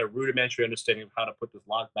locksmith, so I had a rudimentary understanding of how to put this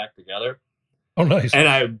lock back together. Oh, nice! And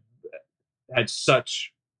I had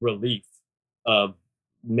such relief of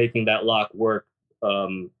making that lock work,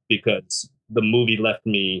 because the movie left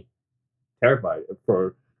me terrified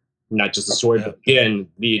for not just the story, but again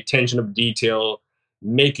the attention of detail,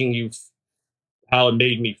 making you how it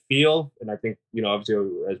made me feel. And I think, you know, obviously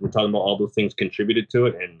as we're talking about, all those things contributed to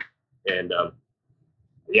it. And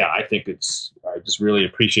yeah, I think I just really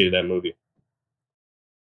appreciated that movie.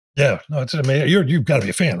 Yeah, no, it's amazing. You've got to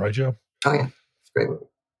be a fan, right, Joe? Oh yeah, it's a great movie.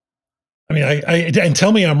 I mean, and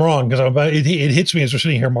tell me I'm wrong, because it hits me as we're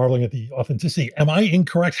sitting here marveling at the authenticity. Am I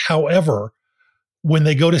incorrect? However, when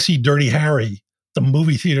they go to see Dirty Harry, the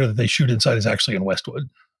movie theater that they shoot inside is actually in Westwood.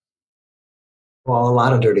 Well, a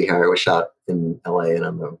lot of Dirty Harry was shot in L.A. and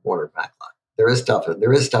on the Warner backlot. There is stuff in San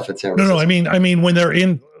Francisco. No, I mean when they're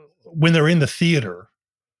in the theater,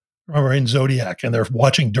 or in Zodiac, and they're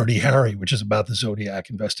watching Dirty Harry, which is about the Zodiac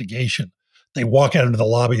investigation. They walk out into the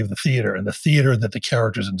lobby of the theater, and the theater that the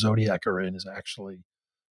characters in Zodiac are in is actually,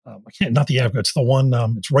 not the Avco, it's the one,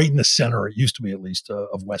 it's right in the center, it used to be at least,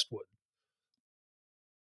 of Westwood.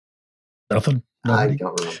 Nothing? Nobody? I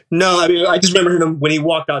don't remember. No, I mean, I just remember him when he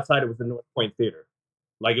walked outside, it was the North Point Theater.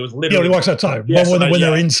 Like, it was literally. Yeah, when he walks outside. Yeah, when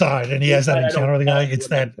they're inside and he has that encounter with the guy, it's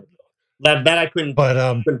that. That I couldn't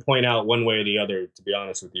point out one way or the other, to be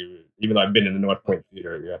honest with you, even though I've been in the North Point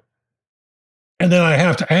Theater, yeah. And then I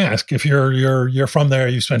have to ask, if you're from there,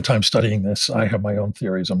 you spent time studying this. I have my own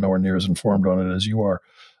theories. I'm nowhere near as informed on it as you are.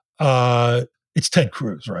 It's Ted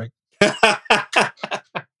Cruz, right? No,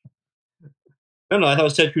 I thought it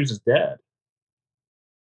was Ted Cruz's dad.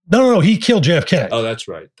 No, he killed JFK. Oh, that's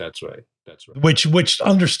right. Which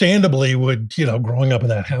understandably would, growing up in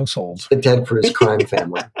that household. The Ted Cruz crime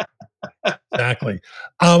family. Exactly.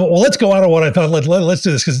 Well, let's go out of what I thought. Let's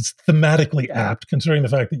do this because it's thematically apt, considering the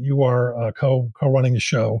fact that you are co-running a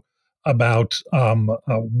show about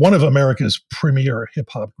one of America's premier hip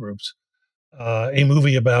hop groups, a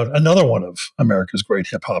movie about another one of America's great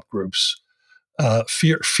hip hop groups,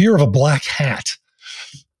 Fear of a Black Hat.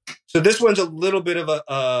 So this one's a little bit of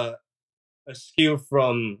a skew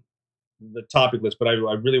from the topic list, but I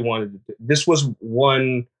really wanted to. This was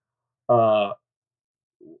one. I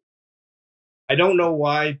don't know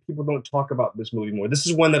why people don't talk about this movie more. This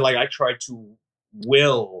is one that, like, I tried to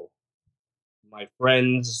will my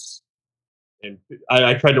friends, and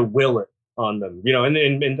I tried to will it on them,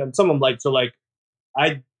 and some of them, like, so, like,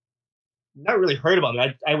 I not really heard about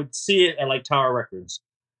it. I would see it at, like, Tower Records.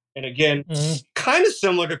 And again, kind of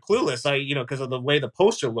similar to Clueless, because of the way the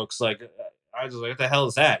poster looks, like, I was like, what the hell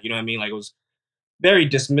is that? You know what I mean? Like, it was very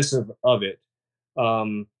dismissive of it.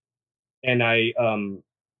 And I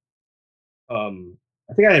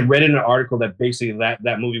think I had read in an article that basically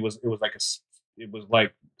that movie was it was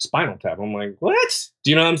like Spinal Tap. I'm like, what? Do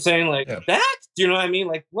you know what I'm saying? Like that? Do you know what I mean?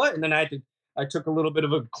 Like what? And then I took a little bit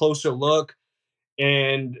of a closer look,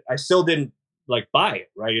 and I still didn't like buy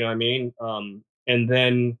it, right? You know what I mean? And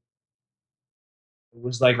then it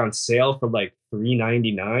was like on sale for like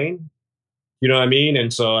 $3.99. You know what I mean?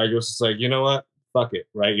 And so I was just like, you know what? Fuck it,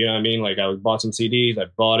 right? You know what I mean? Like I bought some CDs, I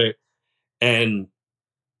bought it, and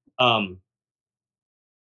um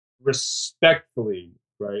respectfully,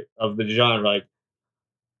 right, of the genre, like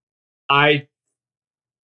I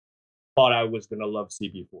thought I was gonna love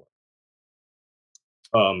CB4.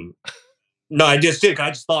 No, I just did. I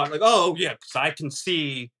just thought like, oh yeah, because I can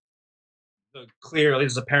see clearly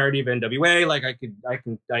this is a parody of NWA. Like I could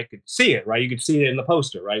see it, right? You could see it in the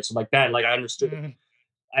poster, right? So like that, like I understood. Mm-hmm.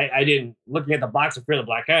 I didn't looking at the box of Fear the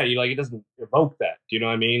Black Cat. You like it doesn't evoke that. Do you know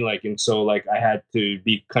what I mean? Like, and so like I had to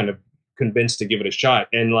be kind of convinced to give it a shot,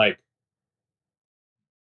 and like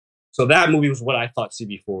so that movie was what I thought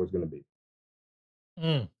CB4 was going to be.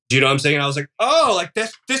 Mm. Do you know what I'm saying? I was like, oh, like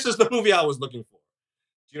this is the movie I was looking for.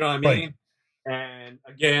 Do you know what I mean? Right. And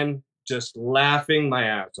again, just laughing my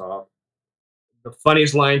ass off. The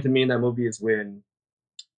funniest line to me in that movie is when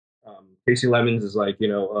Casey Lemons is like, they're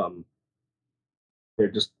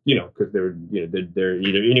just, because they're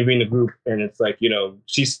either interviewing the group, and it's like,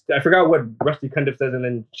 I forgot what Rusty Cundiff says, and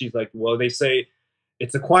then she's like, well, they say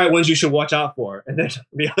it's the quiet ones you should watch out for, and then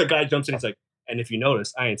the other guy jumps in, he's like, and if you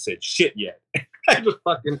notice, I ain't said shit yet. I just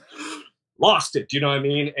fucking lost it. Do you know what I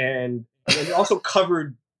mean? And it also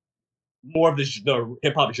covered more of the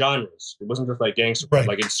hip hop genres. It wasn't just like gangster, right.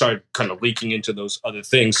 Like it started kind of leaking into those other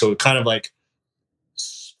things. So it kind of like,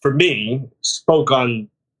 for me, spoke on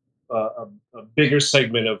a bigger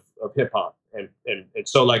segment of hip hop. And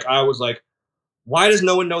so like, I was like, why does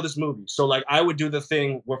no one know this movie? So like, I would do the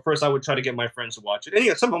thing where first I would try to get my friends to watch it.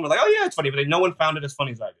 And some of them were like, oh yeah, it's funny, but no one found it as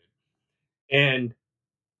funny as I did. And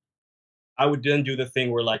I would then do the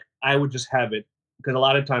thing where like, I would just have it, because a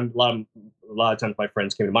lot of times my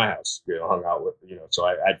friends came to my house, hung out with, so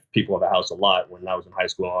I had people at the house a lot when I was in high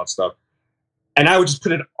school and all that stuff. And I would just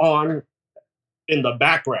put it on in the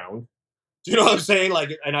background. Do you know what I'm saying? Like,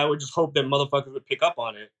 and I would just hope that motherfuckers would pick up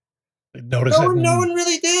on it. No one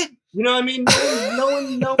really did. You know what I mean?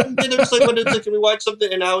 No one did. They're just like, can we watch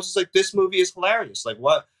something? And I was just like, this movie is hilarious. Like,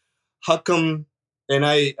 what? How come? And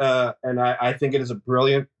I think it is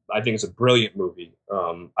it's a brilliant movie.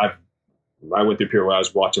 I went through a period where I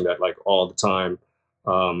was watching that like all the time.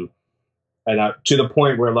 And to the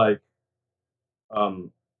point where like,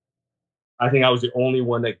 I think I was the only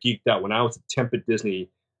one that geeked out. When I was at Temp at Disney,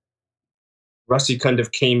 Rusty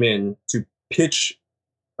Cundiff came in to pitch.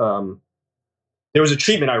 There was a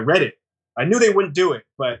treatment. I read it. I knew they wouldn't do it,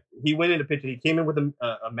 but he went in to pitch it. He came in with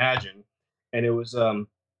Imagine, and it was, I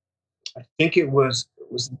think it was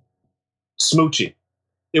Smoochie.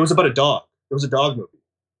 It was about a dog. It was a dog movie.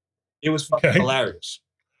 It was fucking hilarious.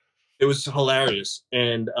 It was hilarious.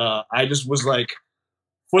 And I just was like,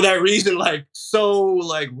 for that reason, like, so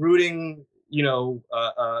like rooting,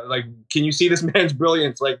 like, can you see this man's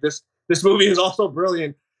brilliance? Like this movie is also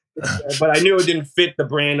brilliant. But I knew it didn't fit the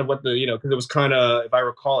brand of what because it was kind of, if I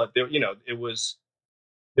recall it, there was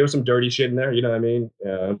some dirty shit in there. You know what I mean?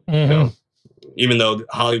 Mm-hmm. Even though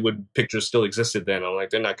Hollywood pictures still existed then, I'm like,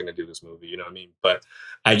 they're not going to do this movie. You know what I mean? But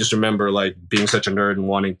I just remember like being such a nerd and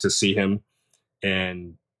wanting to see him,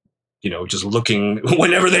 and just looking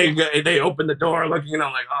whenever they opened the door, looking, and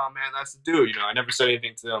I'm like, oh man, that's the dude. I never said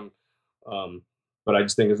anything to them. But I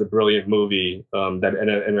just think it's a brilliant movie and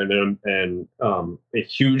a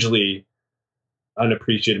hugely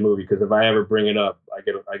unappreciated movie, because if I ever bring it up, I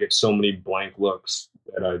get so many blank looks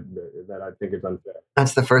that I think it's unfair.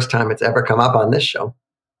 That's the first time it's ever come up on this show.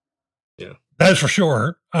 Yeah, that is for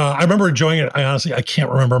sure. I remember enjoying it. I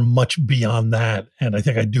can't remember much beyond that, and I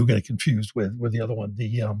think I do get it confused with the other one.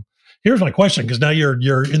 Here's my question, because now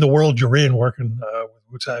you're in the world you're in, working with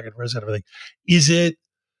Wu-Tang and Riz and everything. Is it,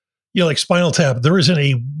 like Spinal Tap, there isn't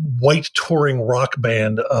a white touring rock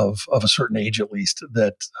band of a certain age, at least,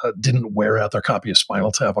 that didn't wear out their copy of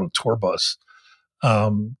Spinal Tap on a tour bus.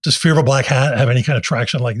 Does Fear of a Black Hat have any kind of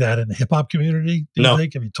traction like that in the hip hop community? Do you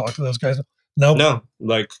think? Have you talked to those guys? No.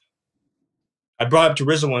 Like, I brought up to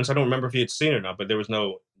RZA once. I don't remember if he had seen it or not, but there's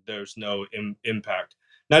no impact.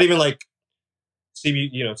 Not even like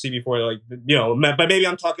CB4, like, but maybe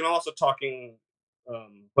I'm also talking,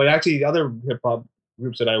 but actually the other hip hop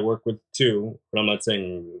groups that I work with too, but I'm not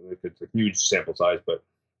saying it's a huge sample size, but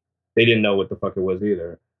they didn't know what the fuck it was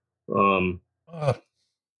either. But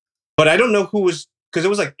I don't know who was, because it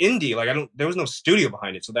was like indie, like there was no studio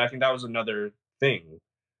behind it, so I think that was another thing.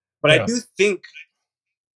 But I do think,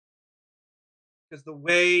 because the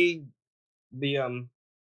way the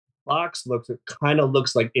box kind of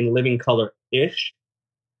looks like in living color ish,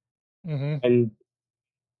 and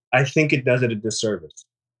I think it does it a disservice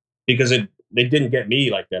because they didn't get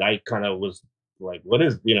me like that. I kind of was like, what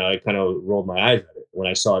is, I kind of rolled my eyes at it when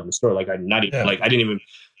I saw it in the store. Like I didn't even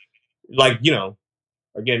like,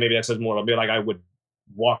 again, maybe that says more. I'll be like, I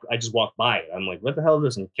just walked by it. I'm like, what the hell is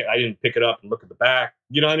this? And I didn't pick it up and look at the back.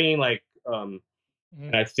 You know what I mean? Like, and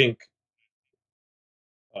I think,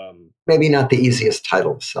 maybe not the easiest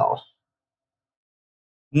title to sell.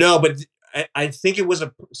 No, but I think it was all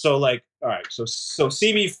right. So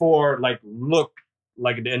CB4 like looked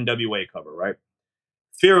like an NWA cover, right?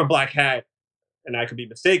 Fear of a Black Hat, and I could be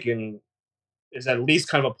mistaken, is at least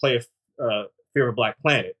kind of a play of Fear of a Black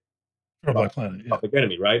Planet. Fear of Black Planet, yeah. Public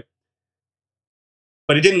Enemy, right?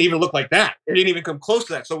 But it didn't even look like that. It didn't even come close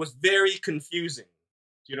to that. So it was very confusing.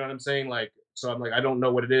 Do you know what I'm saying? Like, so I'm like, I don't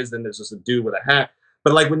know what it is. Then there's just a dude with a hat.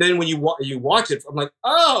 But like when you watch it, I'm like,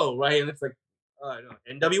 oh, right. And it's like,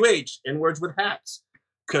 NWH, N-words with hats.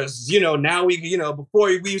 Because, now we, before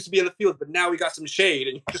we used to be in the field, but now we got some shade.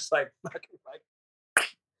 And you're just like,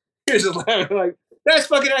 here's a like, that's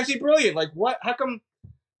fucking actually brilliant. Like, what? How come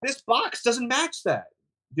this box doesn't match that?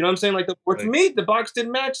 You know what I'm saying? Like, for me, the box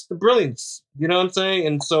didn't match the brilliance. You know what I'm saying?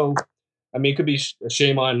 And so, I mean, it could be a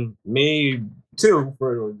shame on me, too,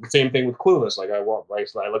 for the same thing with Clueless. Like, I look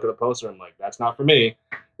at the poster, and I'm like, that's not for me.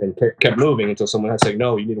 And kept moving until someone had to say,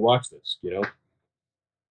 no, you need to watch this, Right.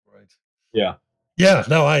 Yeah. Yeah,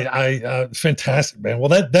 no, I fantastic, man. Well,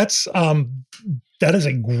 that is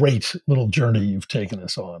a great little journey you've taken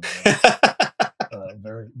us on.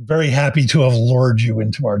 Very, very happy to have lured you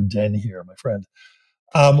into our den here, my friend.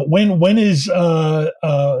 When the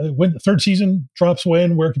third season drops?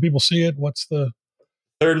 Where can people see it? What's the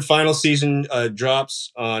third and final season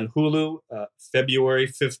drops on Hulu February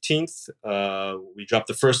 15th. We dropped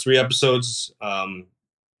the first 3 episodes.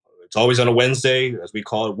 It's always on a Wednesday, as we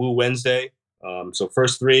call it, Wu Wednesday. So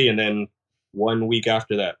first 3, and then 1 week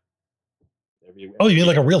after that. You mean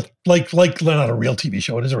like a real, like not a real TV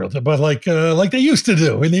show? It is a real, but like they used to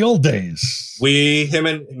do in the old days. Me and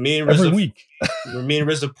Riz every week. Me and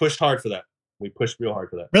Riz have pushed hard for that. We pushed real hard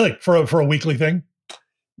for that. Really, for a weekly thing?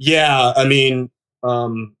 Yeah, I mean, I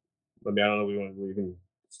don't know. We can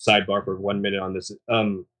sidebar for 1 minute on this.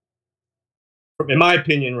 In my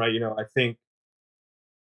opinion, right? I think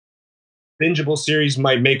bingeable series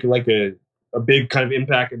might make like a big kind of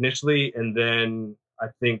impact initially, and then I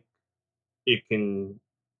think it can,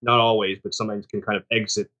 not always, but sometimes can kind of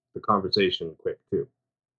exit the conversation quick too.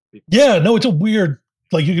 Yeah, no, it's a weird,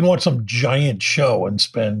 like you can watch some giant show and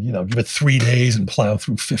spend, give it 3 days and plow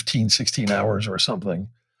through 15, 16 hours or something.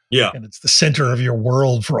 Yeah. And it's the center of your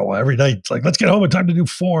world for a while. Every night, it's like, let's get home in time to do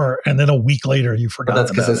 4. And then a week later, you forgot. But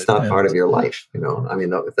that's because it's not part of your life. I mean,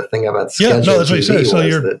 the thing about schedule that's what you say. So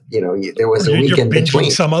there was a week in between.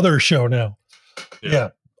 Some other show now. Yeah.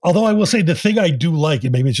 Although I will say the thing I do like,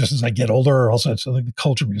 and maybe it's just as I get older, or also it's like the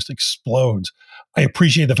culture just explodes. I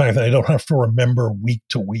appreciate the fact that I don't have to remember week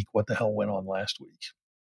to week what the hell went on last week.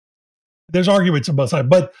 There's arguments on both sides,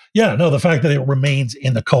 but the fact that it remains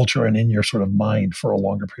in the culture and in your sort of mind for a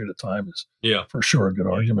longer period of time is for sure a good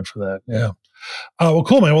argument for that. Yeah. Well,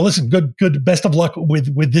 cool, man. Well, listen, good. Best of luck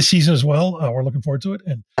with this season as well. We're looking forward to it.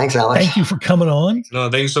 And thanks, Alex. Thank you for coming on. No,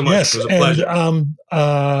 thank you so much. Yes, it was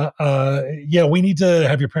a pleasure. We need to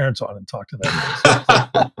have your parents on and talk to them.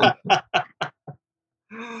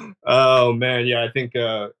 Oh man, yeah. I think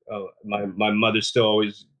my mother still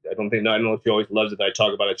always. I don't know if she always loves it that I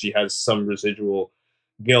talk about it. She has some residual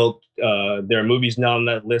guilt. There are movies not on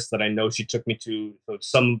that list that I know she took me to.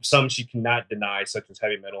 So some she cannot deny, such as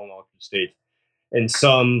Heavy Metal and All Three States, and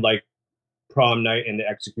some like Prom Night and The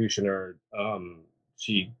Executioner.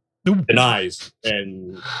 She denies,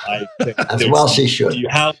 and I think as well she should.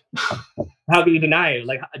 How can you deny it?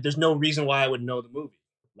 Like, there's no reason why I would know the movie.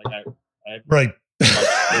 Like, I right. You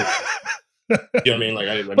know what I mean?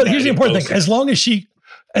 Like, but here's the important thing: as long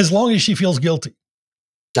as she feels guilty,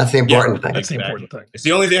 that's the important thing. That's the important thing. It's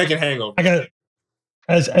the only thing I can hang over. I got it.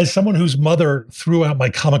 As someone whose mother threw out my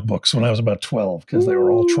comic books when I was about 12 because they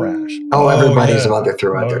were all trash. Oh, everybody's mother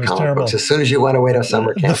threw out their comic books. As soon as you went away to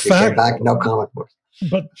summer camp, you came back, no comic books.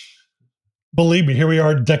 But believe me, here we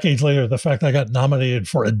are decades later. The fact I got nominated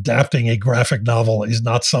for adapting a graphic novel is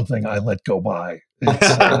not something I let go by.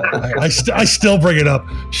 I still bring it up.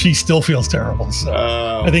 She still feels terrible. So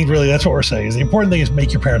I think really that's what we're saying. Is the important thing is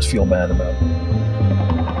make your parents feel bad about it.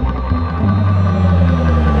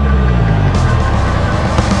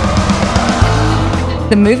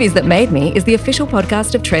 The Movies That Made Me is the official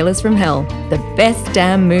podcast of Trailers from Hell, the best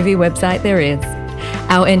damn movie website there is.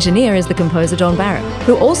 Our engineer is the composer John Barrett,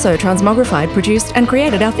 who also transmogrified, produced, and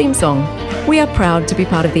created our theme song. We are proud to be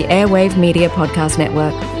part of the Airwave Media Podcast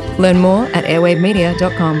Network. Learn more at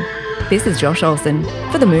airwavemedia.com. This is Josh Olsen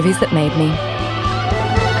for The Movies That Made Me.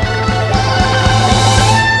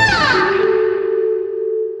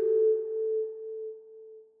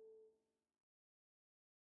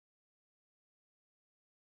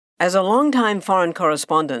 As a longtime foreign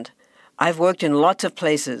correspondent, I've worked in lots of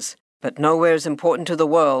places, but nowhere as important to the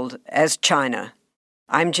world as China.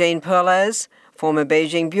 I'm Jane Perlez, former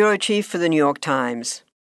Beijing bureau chief for the New York Times.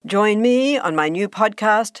 Join me on my new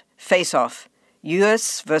podcast, Face Off,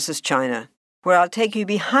 U.S. versus China, where I'll take you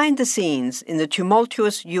behind the scenes in the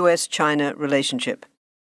tumultuous U.S.-China relationship.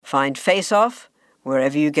 Find Face Off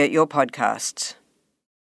wherever you get your podcasts.